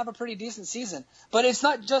probably going to have a pretty decent season. But it's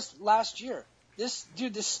not just last year. This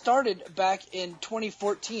started back in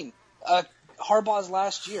 2014, Harbaugh's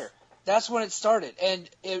last year. That's when it started. And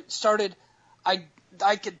it started,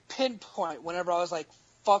 I could pinpoint whenever I was like,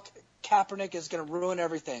 fuck, Kaepernick is going to ruin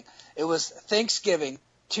everything. It was Thanksgiving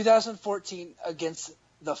 2014 against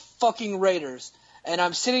the fucking Raiders. And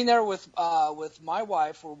I'm sitting there with my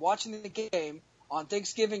wife. We're watching the game on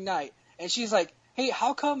Thanksgiving night, and she's like, "Hey,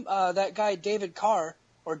 how come that guy Derek Carr,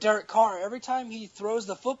 every time he throws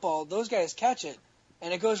the football, those guys catch it,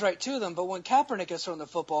 and it goes right to them? But when Kaepernick is throwing the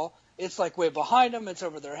football, it's like way behind them, it's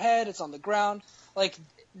over their head, it's on the ground. Like,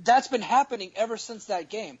 that's been happening ever since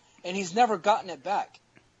that game, and he's never gotten it back.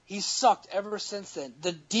 He's sucked ever since then.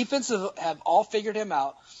 The defenses have all figured him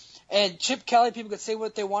out, and Chip Kelly, people could say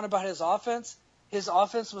what they want about his offense. His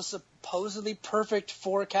offense was supposedly perfect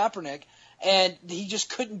for Kaepernick, and he just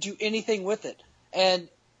couldn't do anything with it. And,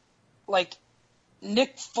 like,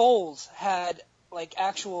 Nick Foles had, like,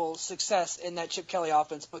 actual success in that Chip Kelly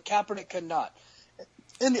offense, but Kaepernick could not.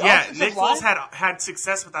 Nick Foles had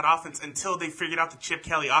success with that offense until they figured out the Chip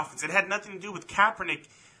Kelly offense. It had nothing to do with Kaepernick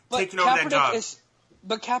taking over that job.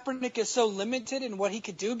 But Kaepernick is so limited in what he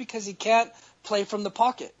could do because he can't play from the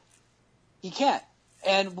pocket. He can't.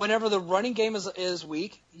 And whenever the running game is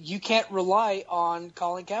weak, you can't rely on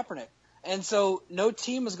Colin Kaepernick. And so no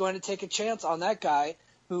team is going to take a chance on that guy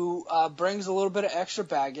who brings a little bit of extra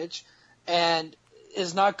baggage and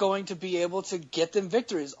is not going to be able to get them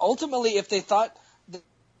victories. Ultimately, if they thought that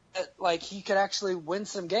like he could actually win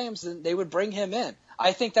some games, then they would bring him in.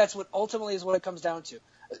 I think that's what ultimately is what it comes down to.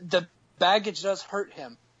 The baggage does hurt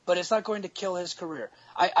him, but it's not going to kill his career.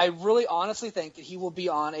 I really honestly think that he will be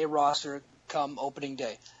on a roster come opening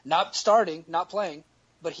day. Not starting, not playing,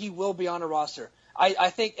 but he will be on a roster. I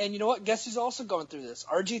think, and you know what? Guess who's also going through this?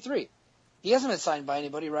 RG3. He hasn't been signed by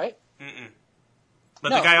anybody, right? Mm-mm. But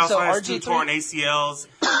the guy also has 2 torn ACLs.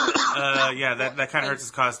 That kind of hurts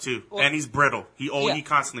his cause too. Well, and he's brittle. He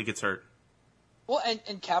constantly gets hurt. Well,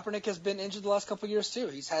 and Kaepernick has been injured the last couple of years too.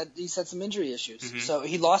 He's had some injury issues. Mm-hmm. So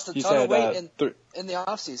he lost a ton of weight in the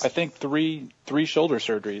offseason. I think three shoulder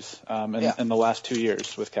surgeries in the last 2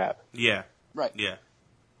 years with Cap. Yeah. Right. Yeah.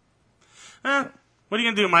 What are you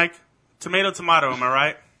going to do, Mike? Tomato, am I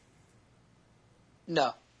right?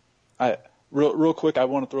 No. Real quick, I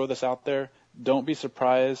want to throw this out there. don't be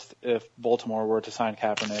surprised if Baltimore were to sign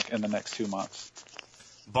Kaepernick in the next 2 months.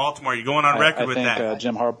 Baltimore, you going on record with that? I think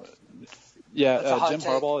Jim That's a hot take.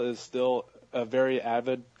 Harbaugh is still a very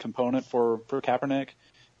avid component for Kaepernick.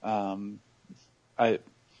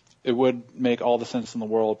 It would make all the sense in the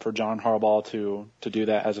world for John Harbaugh to do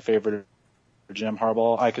that as a favor to Jim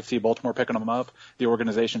Harbaugh. I could see Baltimore picking him up. The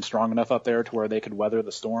organization's strong enough up there to where they could weather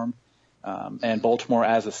the storm. And Baltimore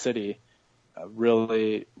as a city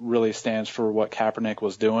really, really stands for what Kaepernick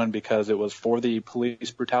was doing, because it was for the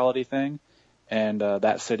police brutality thing. And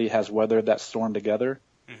that city has weathered that storm together.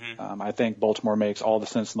 Mm-hmm. I think Baltimore makes all the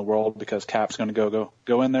sense in the world, because Cap's going to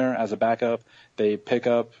go in there as a backup. They pick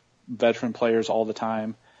up veteran players all the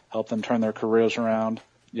time, help them turn their careers around.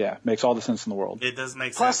 Yeah, makes all the sense in the world. It does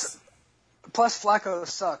make sense. Plus, Flacco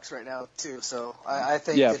sucks right now, too, so I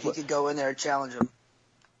think that he could go in there and challenge him.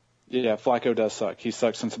 Yeah, Flacco does suck. He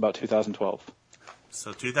sucked since about 2012.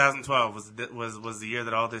 So 2012 was the year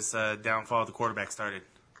that all this downfall of the quarterback started.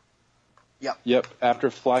 Yep. After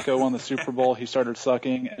Flacco won the Super Bowl, he started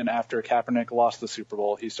sucking, and after Kaepernick lost the Super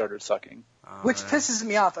Bowl, he started sucking. Which pisses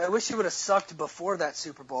me off. I wish he would have sucked before that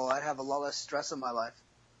Super Bowl. I'd have a lot less stress in my life.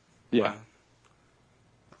 Yeah.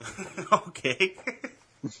 Okay.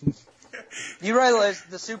 You realize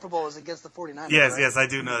the Super Bowl is against the 49ers, Yes, right? yes, I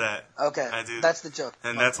do know that. Okay, I do. That's the joke.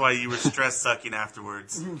 And that's why you were stress sucking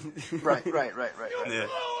afterwards. Right. Yeah.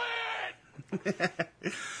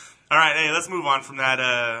 All right, hey, let's move on from that.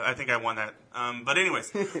 I think I won that. But anyways,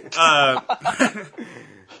 hey,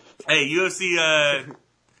 UFC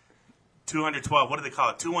 212. What do they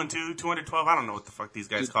call it? 212, 212. I don't know what the fuck these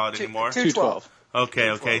guys call it anymore. 212.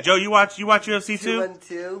 Okay. Joe, you watch UFC too?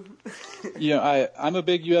 212. Yeah, I'm a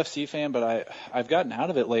big UFC fan, but I've gotten out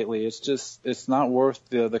of it lately. It's not worth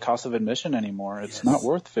the cost of admission anymore. It's not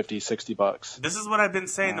worth $50-$60. This is what I've been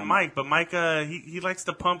saying to Mike, but Mike he likes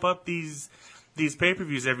to pump up these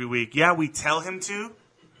pay-per-views every week. Yeah, we tell him to,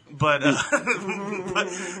 but but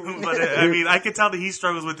I mean, I can tell that he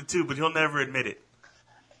struggles with it too, but he'll never admit it.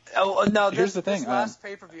 Oh no! Here's the thing. This last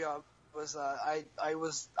pay-per-view was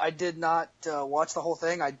I did not watch the whole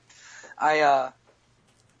thing. I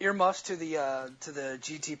earmuffs to the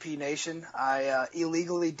GTP Nation. I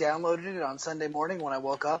illegally downloaded it on Sunday morning when I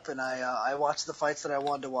woke up, and I watched the fights that I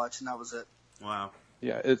wanted to watch, and that was it. Wow.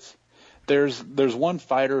 Yeah, there's one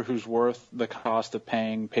fighter who's worth the cost of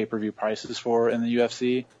paying pay-per-view prices for in the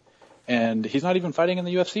UFC, and he's not even fighting in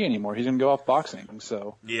the UFC anymore. He's going to go off boxing,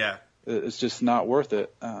 so yeah, it's just not worth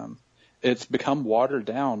it. It's become watered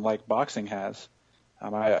down like boxing has.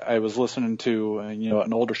 I was listening to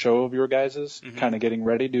an older show of your guys's, kind of getting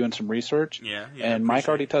ready, doing some research. Yeah, and Mike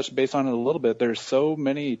already touched base on it a little bit. There's so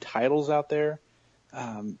many titles out there.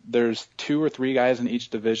 There's 2 or 3 guys in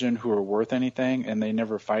each division who are worth anything, and they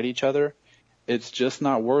never fight each other. It's just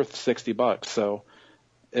not worth $60. So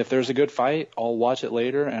if there's a good fight, I'll watch it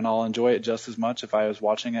later, and I'll enjoy it just as much if I was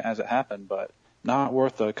watching it as it happened. But not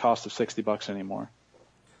worth the cost of $60 anymore.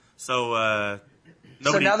 So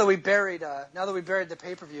So now that we buried the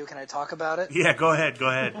pay-per-view, can I talk about it? Yeah, go ahead.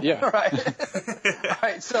 Yeah. All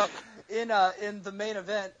right. So in the main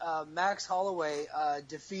event, Max Holloway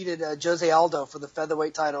defeated Jose Aldo for the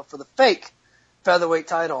featherweight title, for the fake featherweight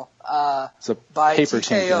title, by TKO.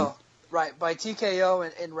 Champion. Right, by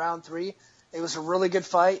TKO in round 3. It was a really good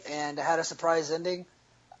fight, and it had a surprise ending.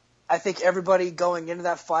 I think everybody going into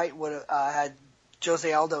that fight would have had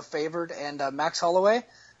Jose Aldo favored, and Max Holloway,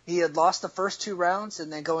 he had lost the first 2 rounds,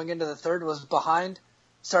 and then going into the third was behind,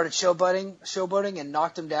 started showboating and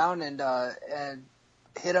knocked him down and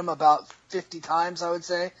hit him about 50 times, I would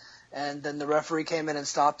say. And then the referee came in and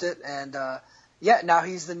stopped it. And now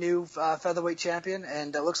he's the new featherweight champion,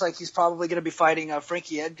 and it looks like he's probably going to be fighting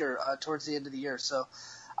Frankie Edgar towards the end of the year. So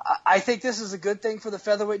I think this is a good thing for the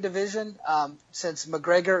featherweight division. Since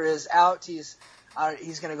McGregor is out, he's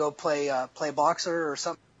going to go play boxer or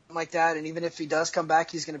something like that, and even if he does come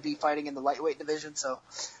back, he's going to be fighting in the lightweight division. So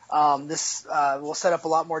this will set up a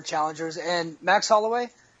lot more challengers. And Max Holloway,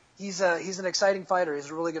 he's an exciting fighter. He's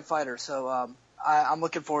a really good fighter. So I'm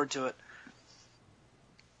looking forward to it.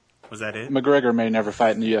 Was that it? McGregor may never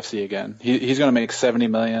fight in the UFC again. He's going to make $70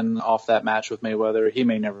 million off that match with Mayweather. He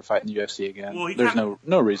may never fight in the UFC again. Well, there's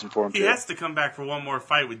no reason for him to. He has to come back for one more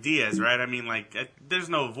fight with Diaz, right? I mean, there's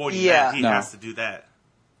no avoiding that. He has to do that.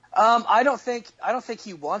 I don't think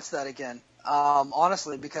he wants that again.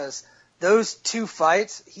 Honestly, because those 2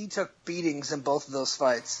 fights, he took beatings in both of those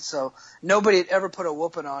fights. So nobody had ever put a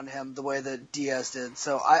whooping on him the way that Diaz did.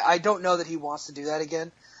 So I don't know that he wants to do that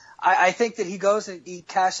again. I think that he goes and he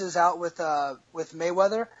cashes out with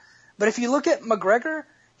Mayweather. But if you look at McGregor,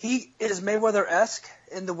 he is Mayweather-esque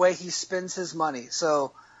in the way he spends his money.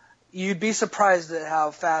 So you'd be surprised at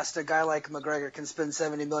how fast a guy like McGregor can spend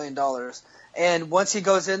 $70 million. And once he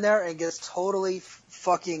goes in there and gets totally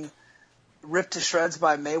fucking ripped to shreds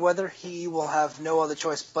by Mayweather, he will have no other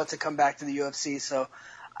choice but to come back to the UFC. So,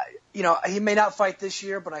 he may not fight this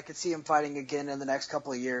year, but I could see him fighting again in the next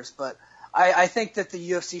couple of years. But I think that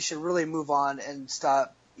the UFC should really move on and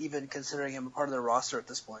stop even considering him a part of their roster at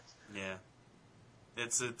this point. Yeah.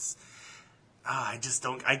 I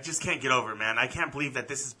just can't get over it, man. I can't believe that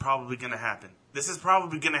this is probably going to happen. This is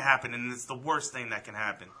probably going to happen, and it's the worst thing that can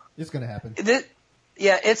happen. It's going to happen.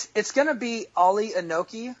 It's going to be Ali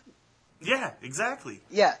Inoki. Yeah, exactly.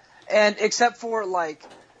 Yeah, and except for,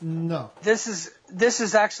 no. This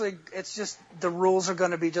is actually, it's just the rules are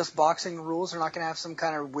going to be just boxing rules. They're not going to have some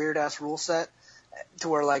kind of weird-ass rule set to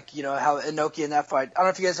where, how Inoki in that fight. I don't know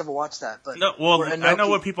if you guys ever watched that. But no, well, I know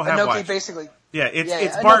what people have Inoki watched. Basically... Yeah,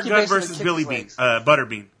 it's Bart Gunn versus Billy Bean,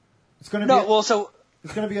 Butterbean. It's going to be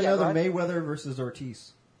it's going to be another Mayweather versus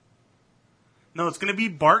Ortiz. No, it's going to be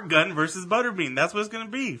Bart Gunn versus Butterbean. That's what it's going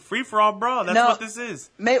to be. Free for all brawl. That's what this is.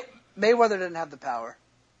 Mayweather didn't have the power.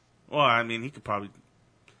 Well, I mean, he could put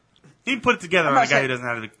it together on a guy who doesn't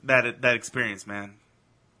have that experience, man.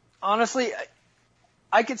 Honestly,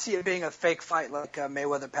 I could see it being a fake fight like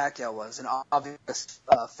Mayweather-Pacquiao was, an obvious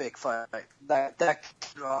fake fight. That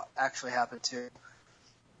could actually happen too.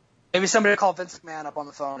 Maybe somebody call Vince McMahon up on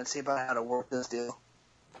the phone and see about how to work this deal.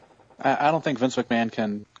 I don't think Vince McMahon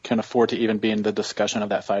can afford to even be in the discussion of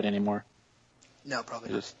that fight anymore. No,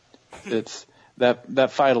 probably not. It's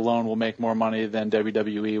that fight alone will make more money than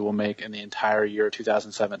WWE will make in the entire year of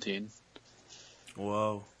 2017.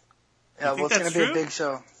 Whoa. Yeah, well, it's going to be a big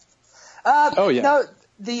show. Oh yeah. No,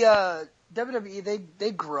 the WWE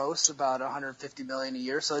they gross about $150 million a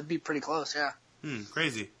year, so it'd be pretty close. Yeah.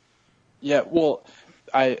 Crazy. Yeah. Well,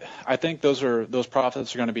 I think those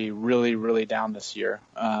profits are going to be really, really down this year.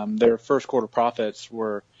 Their first quarter profits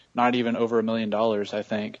were not even over $1 million. I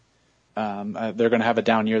think they're going to have a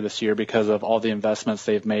down year this year because of all the investments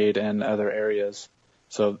they've made in other areas.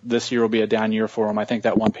 So this year will be a down year for them. I think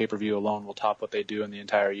that one pay-per-view alone will top what they do in the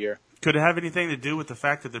entire year. Could it have anything to do with the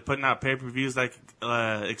fact that they're putting out pay-per-views like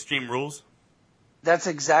Extreme Rules? That's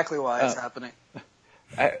exactly why it's happening.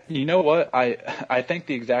 You know what? I think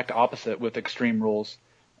the exact opposite with Extreme Rules.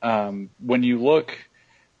 When you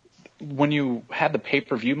had the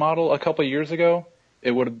pay-per-view model a couple of years ago,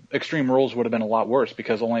 Extreme Rules would have been a lot worse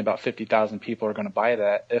because only about 50,000 people are going to buy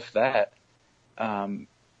that, if that. In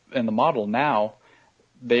the model now,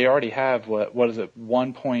 they already have what is it,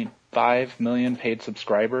 1.5 million paid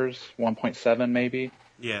subscribers, 1.7 maybe.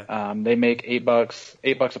 Yeah. They make $8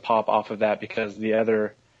 a pop off of that because the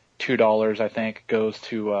other $2 I think goes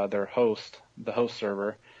to the host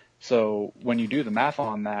server. So when you do the math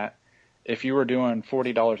on that, if you were doing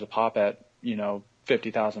 $40 a pop at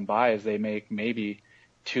 50,000 buys, they make maybe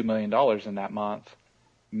 $2 million in that month,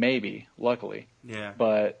 maybe, luckily. Yeah.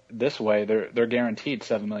 But this way, they're guaranteed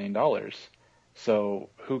 $7 million. So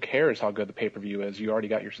who cares how good the pay-per-view is? You already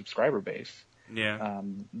got your subscriber base. Yeah.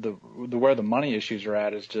 Where the money issues are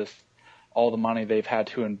at is just all the money they've had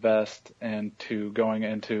to invest into going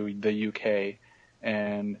into the UK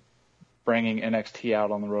and bringing NXT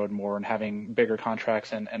out on the road more and having bigger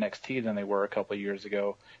contracts in NXT than they were a couple of years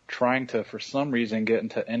ago, trying to, for some reason, get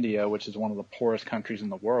into India, which is one of the poorest countries in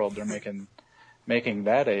the world. They're making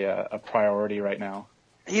that a priority right now.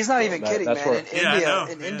 He's not even kidding, man.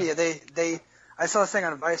 In India, I saw this thing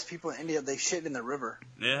on Vice. People in India, they shit in the river.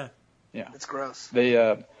 Yeah. Yeah. It's gross.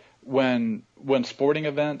 They when sporting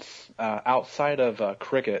events outside of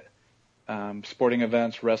cricket, sporting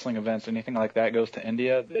events, wrestling events, anything like that goes to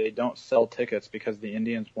India, they don't sell tickets because the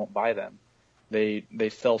Indians won't buy them. They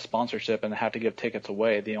sell sponsorship and have to give tickets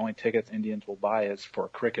away. The only tickets Indians will buy is for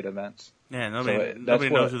cricket events. Yeah, nobody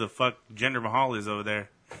knows who the fuck Jinder Mahal is over there.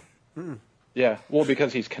 Yeah, well,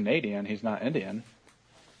 because he's Canadian, he's not Indian.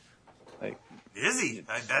 Is he?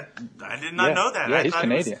 I did not know that. Yeah, he's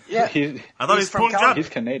Canadian. I thought he's from Punjabi. He's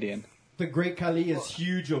Canadian. The Great Khali is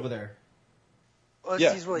huge over there. Well,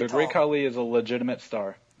 Yeah, he's really the tall. Great Khali is a legitimate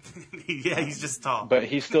star, Yeah, he's just tall. but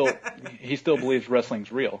he still believes wrestling's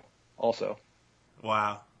real. Also,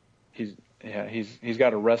 Wow. he's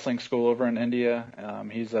got a wrestling school over in India.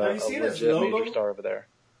 He's a Have you seen his legit logo? major star over there.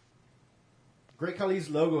 Great Khali's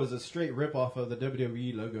logo is a straight rip-off of the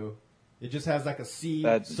WWE logo. It just has like a C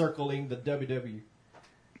circling the WWE.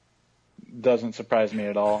 Doesn't surprise me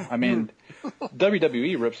at all. I mean,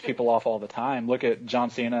 WWE rips people off all the time. Look at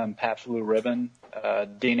John Cena and Pabst Blue Ribbon,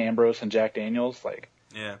 Dean Ambrose and Jack Daniels.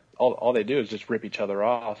 Yeah. All they do is just rip each other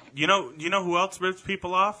off. You know who else rips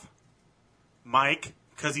people off? Mike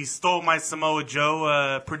because he stole my Samoa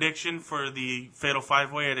Joe prediction for the Fatal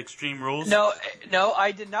 5-Way at Extreme Rules. No,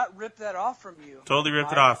 I did not rip that off from you. Totally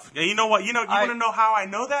ripped it off. Yeah, you know what? You want to know how I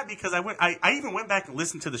know that? Because I even went back and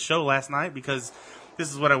listened to the show last night because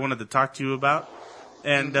this is what I wanted to talk to you about.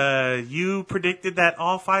 And you predicted that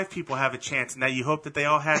all 5 people have a chance, and that you hope that they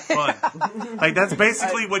all had fun. Like, that's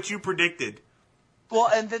basically what you predicted. Well,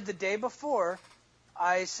 and then the day before,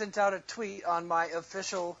 I sent out a tweet on my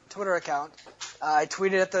official Twitter account. I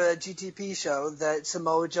tweeted at the GTP show that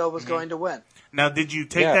Samoa Joe was going to win. Now, did you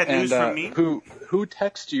take that news from me? Who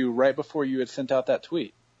texted you right before you had sent out that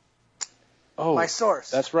tweet? Oh, my source.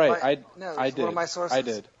 That's right. I did. One of my sources. I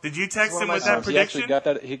did. Did you text him with that prediction? He actually got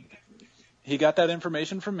that. He got that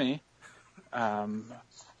information from me.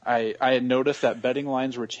 I had noticed that betting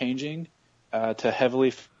lines were changing to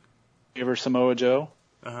heavily favor Samoa Joe.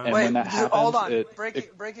 And Wait, when that happens, hold on.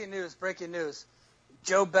 Breaking news.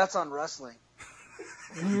 Joe bets on wrestling.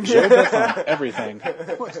 Joe bets on everything.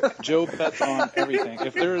 Joe bets on everything.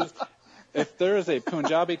 If there is a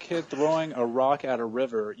Punjabi kid throwing a rock at a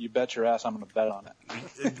river, you bet your ass I'm going to bet on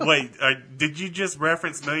it. Wait, did you just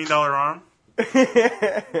reference $1 Million Arm?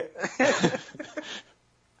 That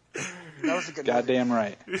was a good Goddamn movie.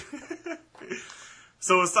 right.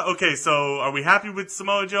 So are we happy with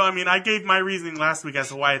Samoa Joe? I mean, I gave my reasoning last week as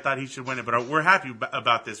to why I thought he should win it, but we're happy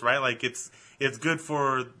about this, right? Like, it's good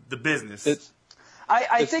for the business.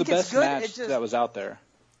 I it's think the it's best good. match that was out there.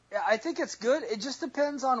 Yeah, I think it's good. It just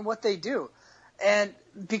depends on what they do. And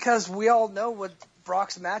because we all know what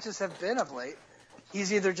Brock's matches have been of late,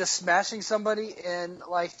 he's either just smashing somebody in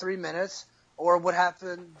like 3 minutes, or what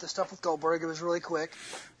happened, the stuff with Goldberg, it was really quick.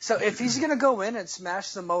 So if he's going to go in and smash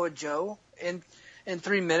Samoa Joe in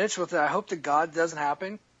 3 minutes, with it, I hope to God it doesn't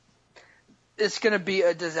happen, it's going to be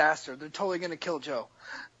a disaster. They're totally going to kill Joe.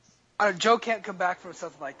 Joe can't come back from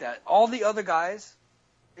something like that. All the other guys,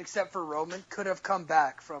 except for Roman, could have come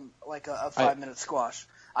back from like a 5-minute squash.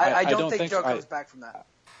 I don't think Joe comes back from that.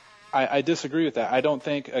 I disagree with that. I don't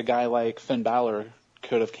think a guy like Finn Balor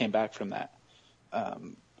could have came back from that.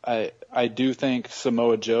 I do think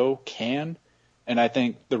Samoa Joe can, and I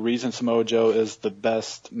think the reason Samoa Joe is the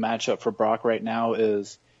best matchup for Brock right now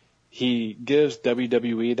is he gives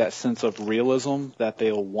WWE that sense of realism that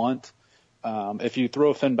they'll want. If you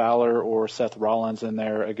throw Finn Balor or Seth Rollins in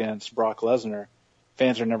there against Brock Lesnar,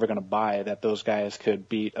 fans are never going to buy that those guys could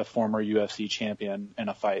beat a former UFC champion in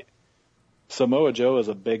a fight. Samoa Joe is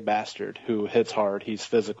a big bastard who hits hard. He's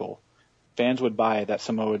physical. Fans would buy that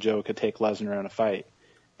Samoa Joe could take Lesnar in a fight,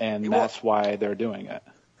 and that's why they're doing it.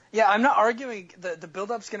 Yeah, I'm not arguing. The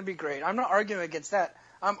build-up's going to be great. I'm not arguing against that.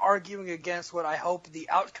 I'm arguing against what I hope the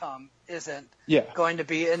outcome isn't going to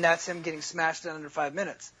be, and that's him getting smashed in under 5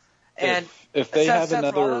 minutes. And if they have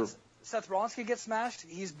another... Seth Rollins could get smashed.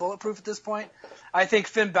 He's bulletproof at this point. I think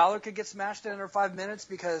Finn Balor could get smashed in under 5 minutes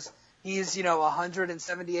because he's,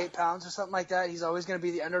 178 pounds or something like that. He's always going to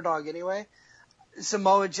be the underdog anyway.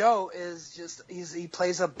 Samoa Joe is just, he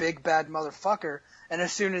plays a big bad motherfucker, and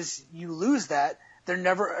as soon as you lose that, they're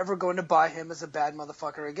never ever going to buy him as a bad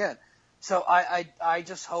motherfucker again. So I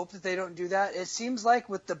just hope that they don't do that. It seems like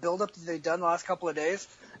with the build-up that they've done the last couple of days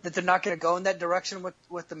that they're not going to go in that direction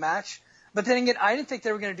with the match. But then again, I didn't think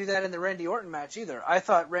they were going to do that in the Randy Orton match either. I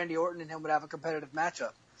thought Randy Orton and him would have a competitive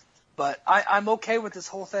matchup. But I'm okay with this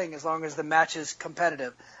whole thing as long as the match is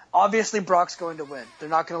competitive. Obviously, Brock's going to win. They're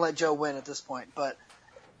not going to let Joe win at this point. But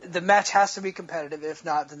the match has to be competitive. If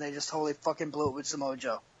not, then they just totally fucking blew it with Samoa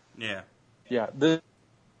Joe. Yeah. Yeah,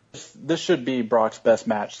 this should be Brock's best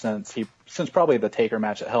match since probably the Taker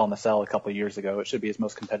match at Hell in a Cell a couple of years ago. It should be his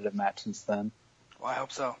most competitive match since then. Well, I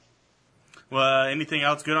hope so. Well, anything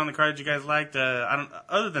else good on the card that you guys liked?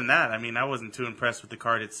 Other than that, I mean, I wasn't too impressed with the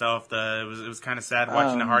card itself. It was kind of sad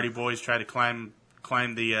watching the Hardy Boys try to climb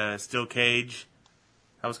the steel cage.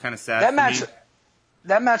 That was kind of sad.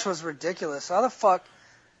 That match was ridiculous. How the fuck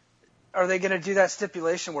are they going to do that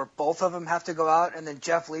stipulation where both of them have to go out and then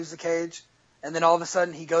Jeff leaves the cage and then all of a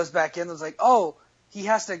sudden he goes back in and it's like, oh, he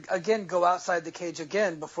has to again go outside the cage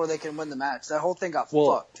again before they can win the match. That whole thing got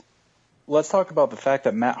fucked. Let's talk about the fact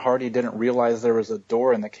that Matt Hardy didn't realize there was a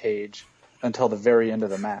door in the cage until the very end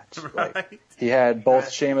of the match. Right. Like, he had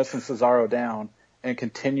both Sheamus and Cesaro down and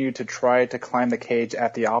continued to try to climb the cage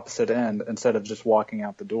at the opposite end instead of just walking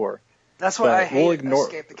out the door. That's why I hate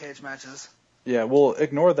escape the cage matches. Yeah, we'll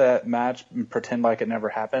ignore that match and pretend like it never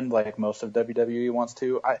happened, like most of WWE wants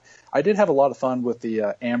to. I did have a lot of fun with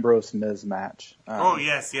the Ambrose-Miz match.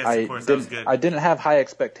 Yes, of course, that was good. I didn't have high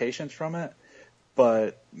expectations from it,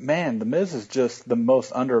 but, man, The Miz is just the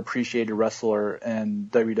most underappreciated wrestler in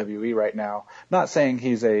WWE right now. Not saying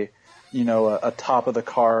he's a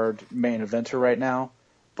top-of-the-card main eventer right now,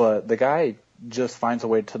 but the guy just finds a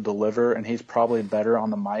way to deliver, and he's probably better on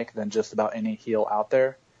the mic than just about any heel out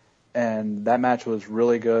there. And that match was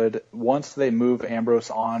really good. Once they move Ambrose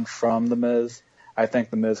on from The Miz, I think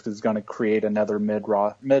The Miz is going to create another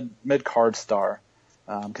mid-card star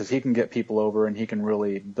because he can get people over and he can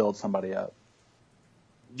really build somebody up.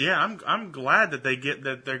 Yeah, I'm glad that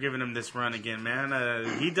they're giving him this run again,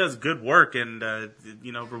 man. He does good work, and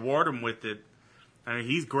reward him with it. I mean,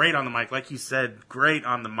 he's great on the mic, like you said, great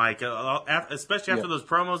on the mic, especially after those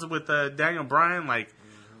promos with Daniel Bryan. Like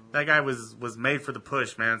that guy was made for the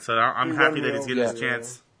push, man. So I'm happy that he's getting his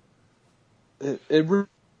chance. It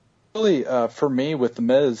really, for me, with The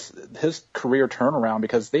Miz, his career turnaround,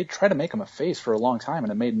 because they tried to make him a face for a long time,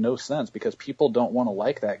 and it made no sense because people don't want to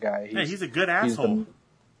like that guy. He's a good asshole.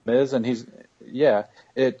 Miz, and his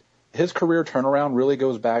career turnaround really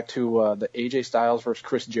goes back to the AJ Styles versus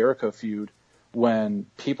Chris Jericho feud, when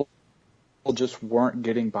people just weren't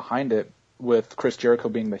getting behind it with Chris Jericho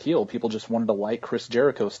being the heel. People just wanted to like Chris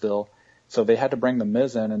Jericho still, so they had to bring the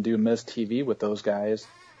Miz in and do Miz TV with those guys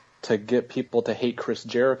to get people to hate Chris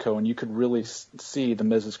Jericho, and you could really see the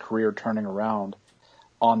Miz's career turning around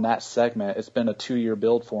on that segment. It's been a 2-year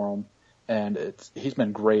build for him, and he's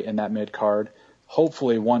been great in that mid card.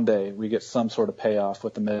 Hopefully one day we get some sort of payoff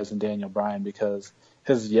with The Miz and Daniel Bryan, because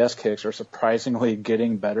his yes kicks are surprisingly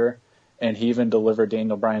getting better, and he even delivered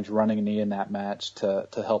Daniel Bryan's running knee in that match to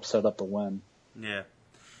help set up the win. Yeah.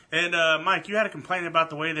 And Mike, you had a complaint about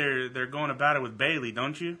the way they're going about it with Bayley,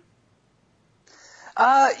 don't you?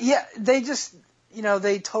 Yeah, they just,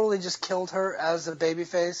 they totally just killed her as a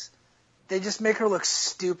babyface. They just make her look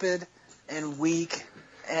stupid and weak,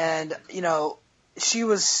 and, she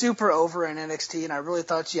was super over in NXT, and I really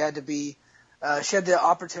thought she had the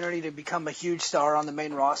opportunity to become a huge star on the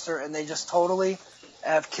main roster, and they just totally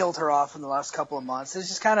have killed her off in the last couple of months. It's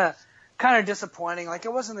just kind of disappointing. Like,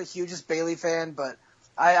 it wasn't the hugest Bayley fan, but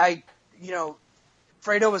I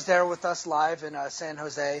Fredo was there with us live in San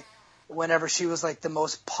Jose whenever she was like the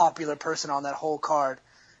most popular person on that whole card,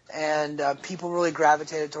 and people really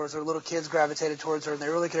gravitated towards her. Little kids gravitated towards her, and they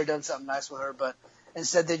really could have done something nice with her, but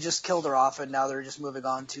instead, they just killed her off, and now they're just moving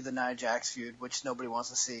on to the Nia Jax feud, which nobody wants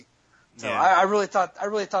to see. So yeah. I really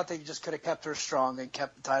thought they just could have kept her strong and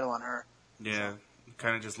kept the title on her. Yeah,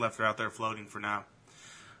 kind of just left her out there floating for now.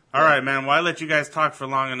 All right, man. Well, I let you guys talk for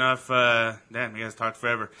long enough. Damn, you guys talked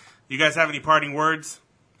forever. You guys have any parting words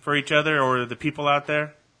for each other or the people out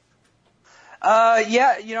there?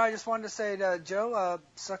 Yeah, I just wanted to say to Joe,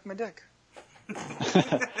 suck my dick.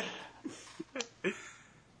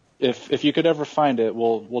 If you could ever find it,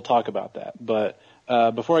 we'll talk about that. But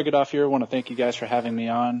before I get off here, I want to thank you guys for having me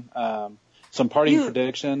on. Some parting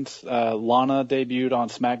predictions. Lana debuted on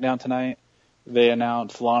SmackDown tonight. They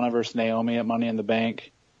announced Lana versus Naomi at Money in the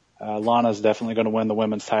Bank. Lana's definitely going to win the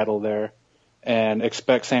women's title there. And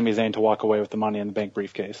expect Sami Zayn to walk away with the Money in the Bank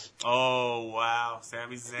briefcase. Oh, wow.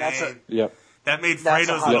 Sami Zayn. Yep. That made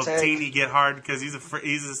Fredo's little teeny get hard because he's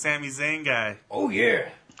a Sami Zayn guy. Oh, yeah.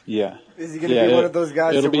 Yeah. Is he going to be one of those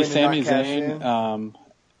guys it'll to be win Sami and not cash Zayn, in?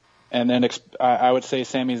 and then I would say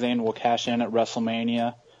Sami Zayn will cash in at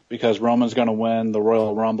WrestleMania because Roman's going to win the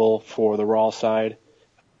Royal Rumble for the Raw side.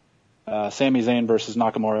 Sami Zayn versus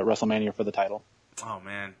Nakamura at WrestleMania for the title. Oh,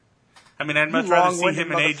 man. I mean, I'd much rather see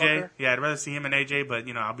him and AJ. Yeah, I'd rather see him and AJ, but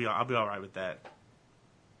I'll be all right with that.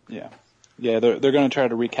 Yeah, they're going to try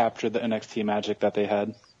to recapture the NXT magic that they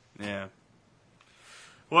had. Yeah.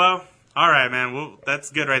 Well, all right, man. Well,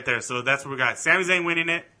 that's good right there. So that's what we got. Sami Zayn winning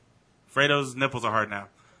it. Fredo's nipples are hard now.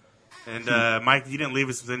 And Mike, you didn't leave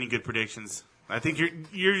us with any good predictions. I think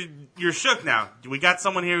you're shook now. We got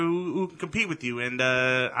someone here who can compete with you, and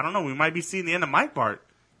I don't know. We might be seeing the end of Mike Bart.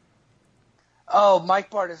 Oh, Mike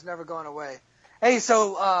Bart is never going away. Hey,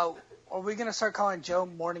 so are we going to start calling Joe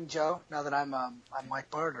Morning Joe now that I'm Mike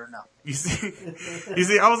Bart, or no? You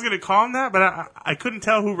see, I was going to call him that, but I couldn't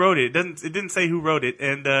tell who wrote it. It didn't say who wrote it,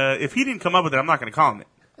 and if he didn't come up with it, I'm not going to call him it.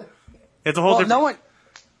 It's a whole different. No one.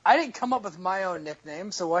 I didn't come up with my own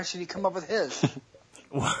nickname, so why should he come up with his?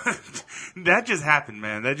 That just happened,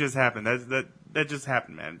 man. That just happened. That just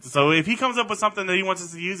happened, man. So if he comes up with something that he wants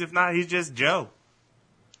us to use, if not, he's just Joe.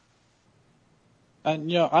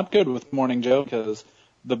 And I'm good with Morning Joe because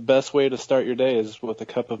the best way to start your day is with a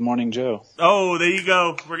cup of Morning Joe. Oh, there you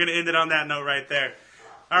go. We're gonna end it on that note right there.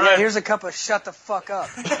 All right. Here's a cup of shut the fuck up.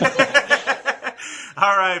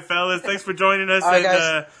 All right, fellas. Thanks for joining us. All right,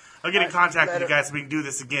 guys. I'll get in contact with you guys so we can do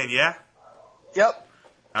this again. Yeah. Yep.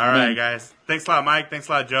 All right, guys. Thanks a lot, Mike. Thanks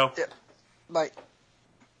a lot, Joe. Yep. Bye.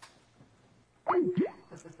 Well,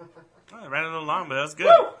 I ran a little long, but that was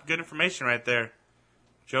good. Good information right there.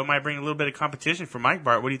 Joe might bring a little bit of competition for Mike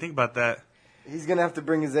Bart. What do you think about that? He's gonna have to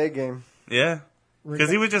bring his A game. Yeah.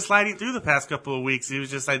 Because he was just sliding through the past couple of weeks. He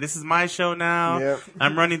was just like, this is my show now. Yep.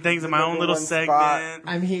 I'm running things in my own Number little one segment. spot.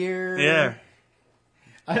 I'm here. Yeah.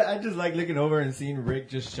 I just like looking over and seeing Rick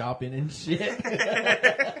just shopping and shit.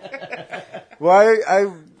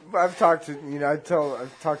 Well, I've talked to I've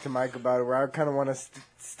talked to Mike about it where I kind of want to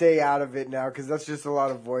stay out of it now because that's just a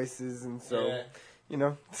lot of voices, and so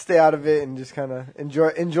stay out of it and just kind of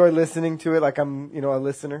enjoy listening to it like I'm a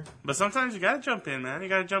listener. But sometimes you gotta jump in, man. You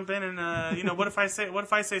gotta jump in and what if I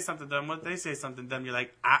say something dumb? What if they say something dumb? You're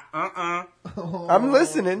like, I'm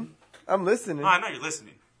listening. Oh, I know you're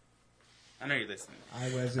listening. I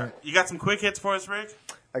wasn't. You got some quick hits for us, Rick?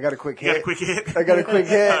 I got a quick You got a hit. quick hit? I got a quick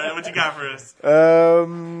hit. All right, what you got for us?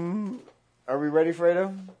 Are we ready,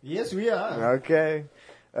 Fredo? Yes, we are. Okay.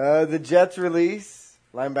 The Jets release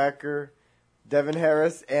linebacker Devin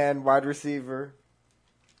Harris and wide receiver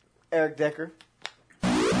Eric Decker.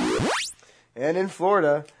 And in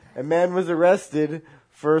Florida, a man was arrested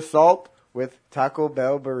for assault with Taco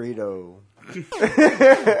Bell burrito. You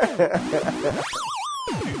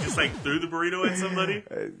just like threw the burrito at somebody?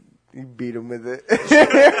 He beat him with it.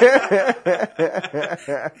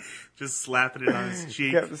 Just slapping it on his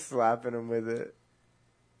cheek. Kept slapping him with it.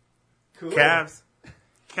 Cool. Cavs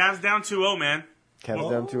down 2-0, man. Cavs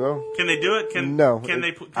down 2-0. Can they do it? No. Can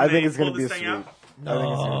they? I think it's going going to to be a thing sweep. out? I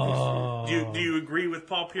think it's going to be a sweep. Do you agree with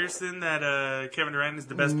Paul Pearson that Kevin Durant is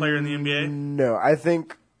the best player in the NBA? No, I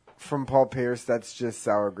think from Paul Pierce, that's just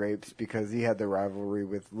sour grapes because he had the rivalry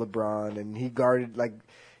with LeBron and he guarded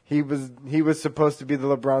he was supposed to be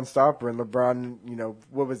the LeBron stopper, and LeBron,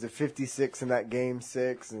 what was it, 56 in that game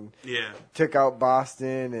 6, and took out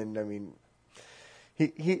Boston, and I mean,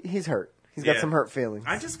 he's hurt. He's got some hurt feelings.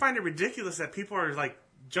 I just find it ridiculous that people are like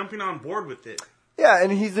jumping on board with it. Yeah,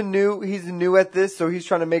 and he's new at this, so he's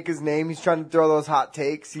trying to make his name. He's trying to throw those hot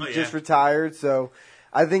takes. He's just retired, so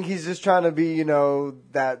I think he's just trying to be,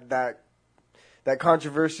 that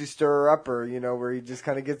controversy stirrer upper, where he just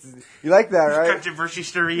kind of gets. You like that, right? Controversy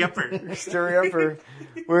stirry upper. Stirrer upper,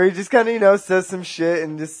 where he just kind of says some shit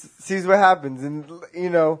and just sees what happens, and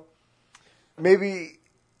maybe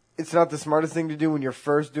it's not the smartest thing to do when you're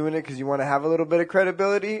first doing it because you want to have a little bit of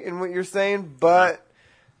credibility in what you're saying, but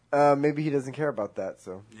maybe he doesn't care about that.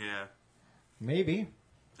 So yeah, maybe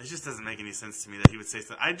it just doesn't make any sense to me that he would say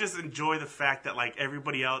something. I just enjoy the fact that like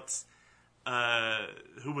everybody else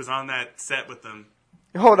who was on that set with them.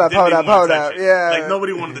 Hold up. Yeah. Like,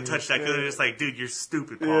 nobody wanted to touch that because they're just like, dude, you're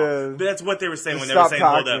stupid, Paul. Yeah. But that's what they were saying Just when they were saying,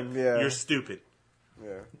 stop hold up, talking, yeah. you're stupid.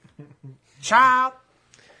 Yeah. Child.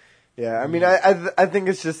 Yeah, I mean, I think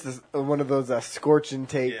it's just one of those scorching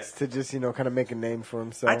takes to just, kind of make a name for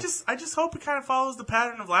himself. I just hope it kind of follows the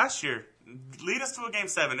pattern of last year. Lead us to a Game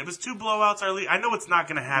 7. It was 2 blowouts. I know it's not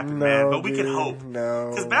going to happen, man, but we can hope. No.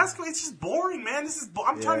 Because basketball, it's just boring, man.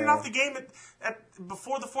 I'm turning off the game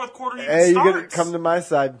before the fourth quarter even Hey, starts. you got to come to my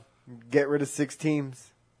side. Get rid of 6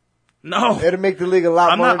 teams. No. It'll make the league a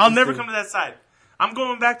lot more I'll never interesting. come to that side. I'm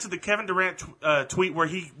going back to the Kevin Durant tweet where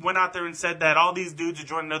he went out there and said that all these dudes are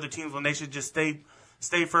joining other teams when they should just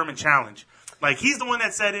stay firm and challenge. Like, he's the one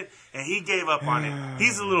that said it, and he gave up on it.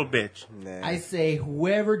 He's a little bitch. Nah. I say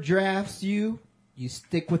whoever drafts you, you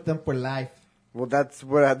stick with them for life. Well, that's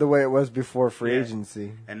the way it was before free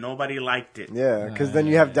agency. And nobody liked it. Yeah, because then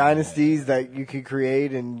you have dynasties that you can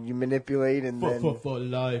create and you manipulate, and then For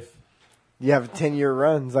life. you have 10-year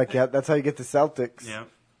runs. Like that's how you get the Celtics. Yeah.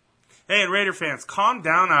 Hey, and Raider fans, calm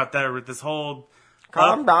down out there with this whole...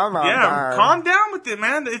 Calm down out there. Calm down with it,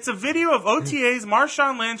 man. It's a video of OTAs,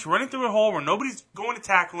 Marshawn Lynch running through a hole where nobody's going to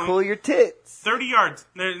tackle him. Cool your tits. 30 yards.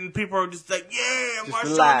 And people are just like, yeah, Just Marshawn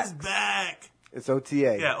relax. is back. It's OTA.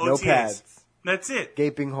 Yeah, No OTAs. pads. That's it.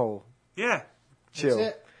 Gaping hole. Yeah. Chill.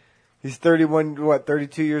 That's it. He's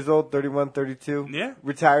 32 years old, 31, 32. Yeah.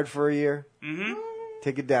 Retired for a year. Mm-hmm.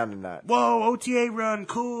 Take it down a notch. Whoa, OTA run,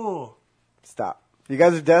 cool. Stop. You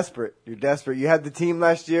guys are desperate. You're desperate. You had the team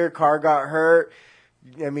last year. Carr got hurt.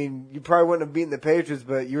 I mean, you probably wouldn't have beaten the Patriots,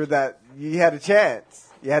 but you had a chance.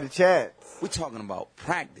 You had a chance. We're talking about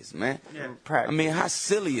practice, man. Yeah. Practice. I mean, how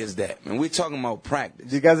silly is that, man? We're talking about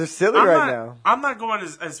practice. You guys are silly now. I'm not going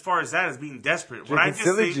as far as that as being desperate. What I Drinking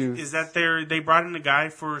just silly think juice. is that they brought in a guy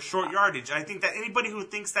for short yardage. I think that anybody who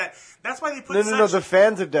thinks that's why they put No. The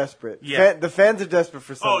fans are desperate. Yeah. The fans are desperate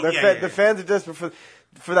for something. Oh, yeah. The fans are desperate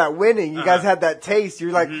for that winning. You guys had that taste.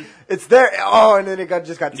 You're like, Mm-hmm. it's there. Oh, and then it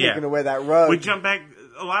just got taken away. That rug. We jump back.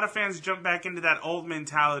 A lot of fans jump back into that old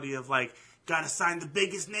mentality of like, gotta sign the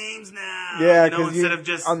biggest names now. Yeah, instead of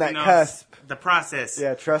just on that cusp. the process.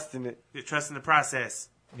 Yeah, trusting it. You're trusting the process.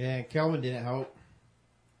 Yeah, Kelvin didn't help.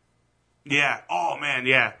 Yeah. Oh man.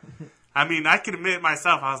 Yeah. I mean, I can admit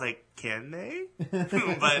myself. I was like, can they? But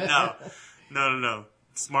no.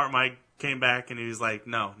 Smart Mike came back and he was like,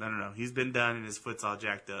 no. He's been done and his foot's all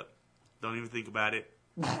jacked up. Don't even think about it.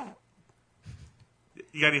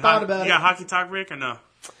 You got hockey talk, Rick, or no?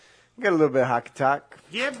 We got a little bit of hockey talk.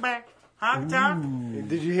 Get back. Hockey talk?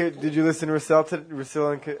 Did you listen to Russillo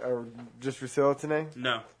today?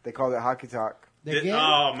 No. They called it hockey talk.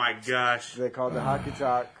 Oh my gosh. They called it hockey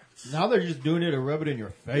talk. Now they're just doing it to rub it in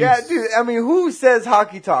your face. Yeah, dude. I mean, who says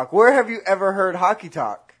hockey talk? Where have you ever heard hockey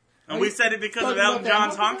talk? And we said it because of Elton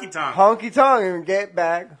John's Honky Tonk. Honky tonk and get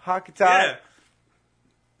back. Hockey talk. Yeah.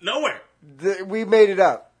 Nowhere. We made it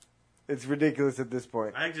up. It's ridiculous at this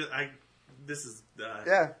point. This is.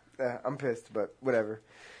 Yeah, I'm pissed, but whatever.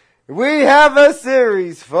 We have a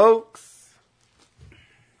series, folks.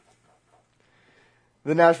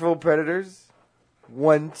 The Nashville Predators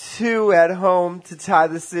won 2 at home to tie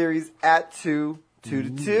the series at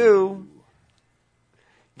 2-2.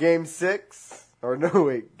 Game 6. Or no,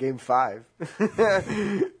 wait, Game 5.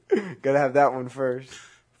 Gotta have that one first.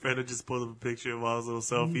 Fredo just pulled up a picture of all his little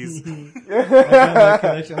selfies. I'm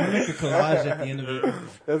gonna make a collage at the end of it.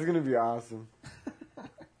 That's gonna be awesome.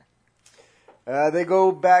 They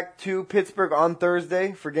go back to Pittsburgh on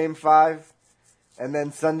Thursday for Game 5, and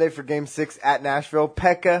then Sunday for Game 6 at Nashville.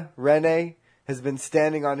 Pekka Rinne has been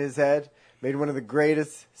standing on his head, made one of the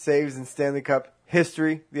greatest saves in Stanley Cup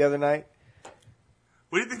history the other night.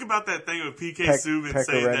 What do you think about that thing with P.K. Subban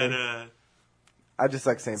saying that I just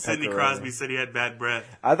like saying Sidney Pekka Crosby Rinne. said he had bad breath?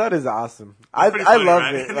 I thought it was awesome. Pretty I funny, loved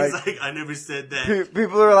right? it. And he's like, I never said that.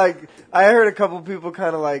 People are like, I heard a couple people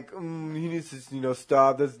kind of like, he needs to,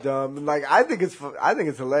 stop. That's dumb. And like, I think it's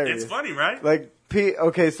hilarious. It's funny, right? Like,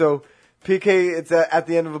 okay, so PK, it's at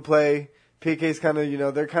the end of a play. PK's kind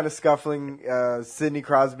of, they're kind of scuffling, Sidney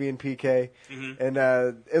Crosby and PK. Mm-hmm. And,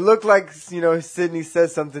 it looked like, Sidney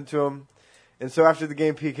says something to him. And so after the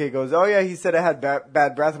game, PK goes, oh yeah, he said I had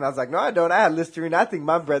bad breath. And I was like, no, I don't. I had Listerine. I think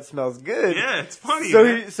my breath smells good. Yeah, it's funny.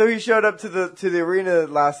 So he showed up to the arena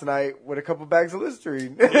last night with a couple bags of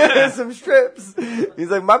Listerine and some strips.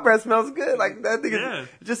 He's like, my breath smells good. Like, that thing is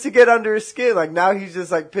just to get under his skin. Like, now he's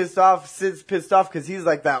just like pissed off. Sid's pissed off because he's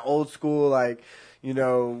like that old school, like,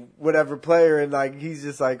 whatever player. And like, he's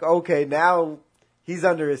just like, okay, now he's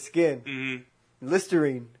under his skin. Mm-hmm.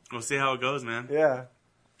 Listerine. We'll see how it goes, man. Yeah.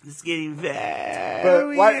 It's getting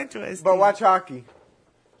very interesting. But watch hockey.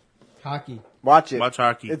 Hockey. Watch it. Watch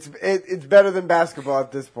hockey. It's better than basketball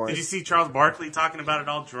at this point. Did you see Charles Barkley talking about it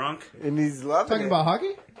all drunk? And he's loving Talking it. about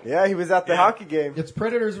hockey? Yeah, he was at the hockey game. It's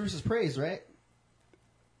Predators versus Praise, right?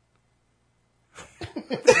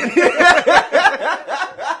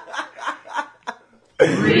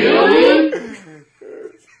 Really?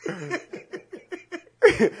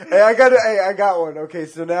 Hey, I got one. Okay,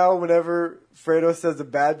 so now whenever Fredo says a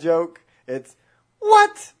bad joke, it's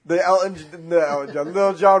what? The Elton John,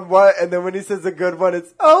 Lil Jon what? And then when he says a good one,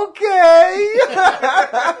 it's okay.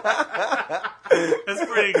 That's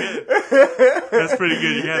pretty good. That's pretty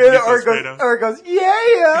good. You have to get this, Fredo. Or it goes,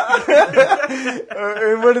 yeah.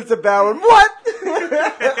 And when it's a bad one, what?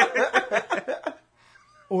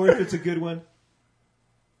 Or if it's a good one.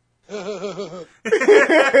 Which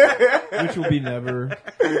will be never.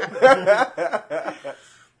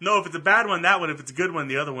 No, if it's a bad one, that one. If it's a good one,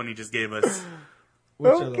 the other one he just gave us.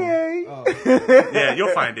 Okay. Oh. Yeah,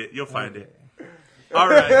 you'll find it. You'll find it. All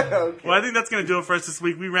right. Okay. Well, I think that's going to do it for us this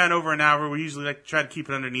week. We ran over an hour. We usually like to try to keep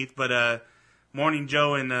it underneath, but Morning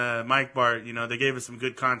Joe and Mike Bart, they gave us some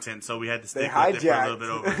good content, so we had to stick with it for a little bit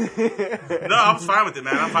over. No, I was fine with it,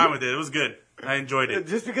 man. I'm fine with it. It was good. I enjoyed it.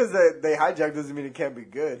 Just because they hijacked doesn't mean it can't be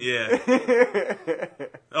good. Yeah.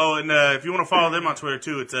 Oh, and if you want to follow them on Twitter,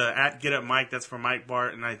 too, it's at GetUpMike. That's for Mike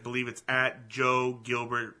Bart, and I believe it's at Joe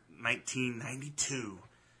Gilbert 1992,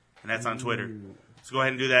 and that's on Twitter. So go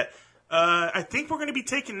ahead and do that. I think we're going to be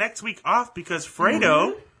taking next week off because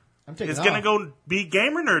Fredo is going to go be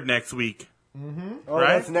Gamer Nerd next week. Mm-hmm. Oh,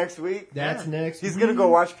 right? That's next week? That's next He's week. going to go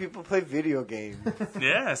watch people play video games.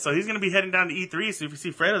 Yeah, so he's going to be heading down to E3, so if you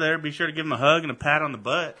see Fredo there, be sure to give him a hug and a pat on the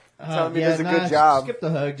butt. Tell him he does a good job. Skip the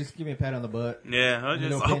hug, just give me a pat on the butt. Yeah,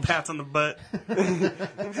 all pats on the butt.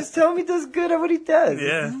 And just tell him he does good at what he does.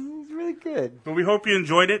 Yeah. He's really good. But we hope you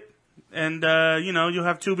enjoyed it, and, you'll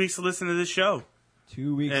have 2 weeks to listen to this show.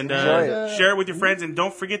 2 weeks. And share it with your friends, and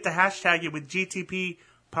don't forget to hashtag it with GTP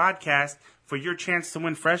Podcast for your chance to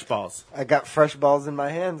win fresh balls. I got fresh balls in my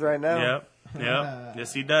hands right now. Yep.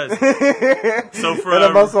 Yes, he does. So for and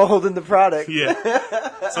I'm also holding the product. Yeah.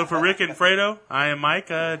 So for Rick and Fredo, I am Mike.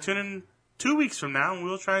 Tune in 2 weeks from now, and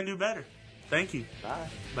we'll try and do better. Thank you. Bye.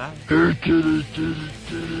 Bye.